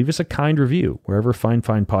a kind review wherever fine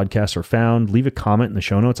podcasts are found. Leave a comment in the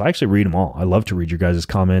show notes. I actually read them all. I love to read your guys'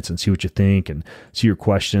 comments and see what you think and see your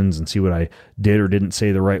questions and see what I did or didn't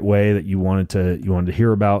say the right way that you wanted to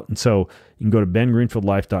hear about. And so you can go to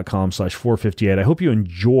bengreenfieldlife.com/458. I hope you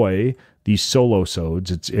enjoy these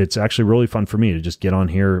solo-sodes. It's actually really fun for me to just get on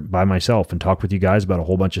here by myself and talk with you guys about a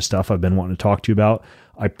whole bunch of stuff I've been wanting to talk to you about.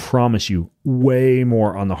 I promise you way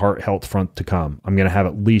more on the heart health front to come. I'm going to have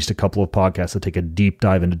at least a couple of podcasts that take a deep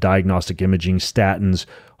dive into diagnostic imaging, statins,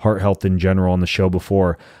 heart health in general on the show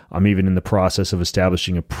before. I'm even in the process of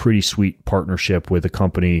establishing a pretty sweet partnership with a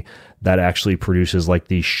company that actually produces like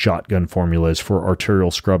these shotgun formulas for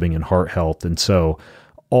arterial scrubbing and heart health. And so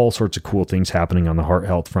all sorts of cool things happening on the heart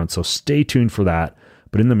health front. So stay tuned for that.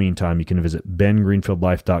 But in the meantime, you can visit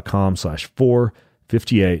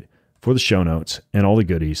bengreenfieldlife.com/458 for the show notes and all the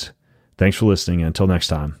goodies. Thanks for listening. And until next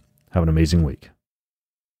time, have an amazing week.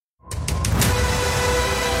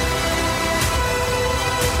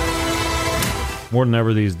 More than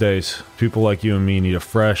ever these days, people like you and me need a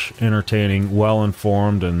fresh, entertaining,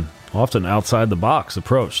 well-informed, and often outside-the-box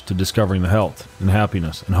approach to discovering the health and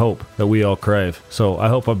happiness and hope that we all crave. So I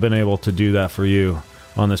hope I've been able to do that for you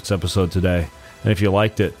on this episode today. And if you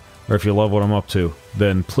liked it, or if you love what I'm up to,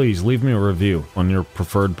 then please leave me a review on your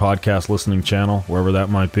preferred podcast listening channel, wherever that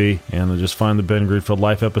might be, and just find the Ben Greenfield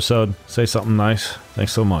Life episode. Say something nice.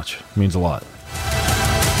 Thanks so much. It means a lot.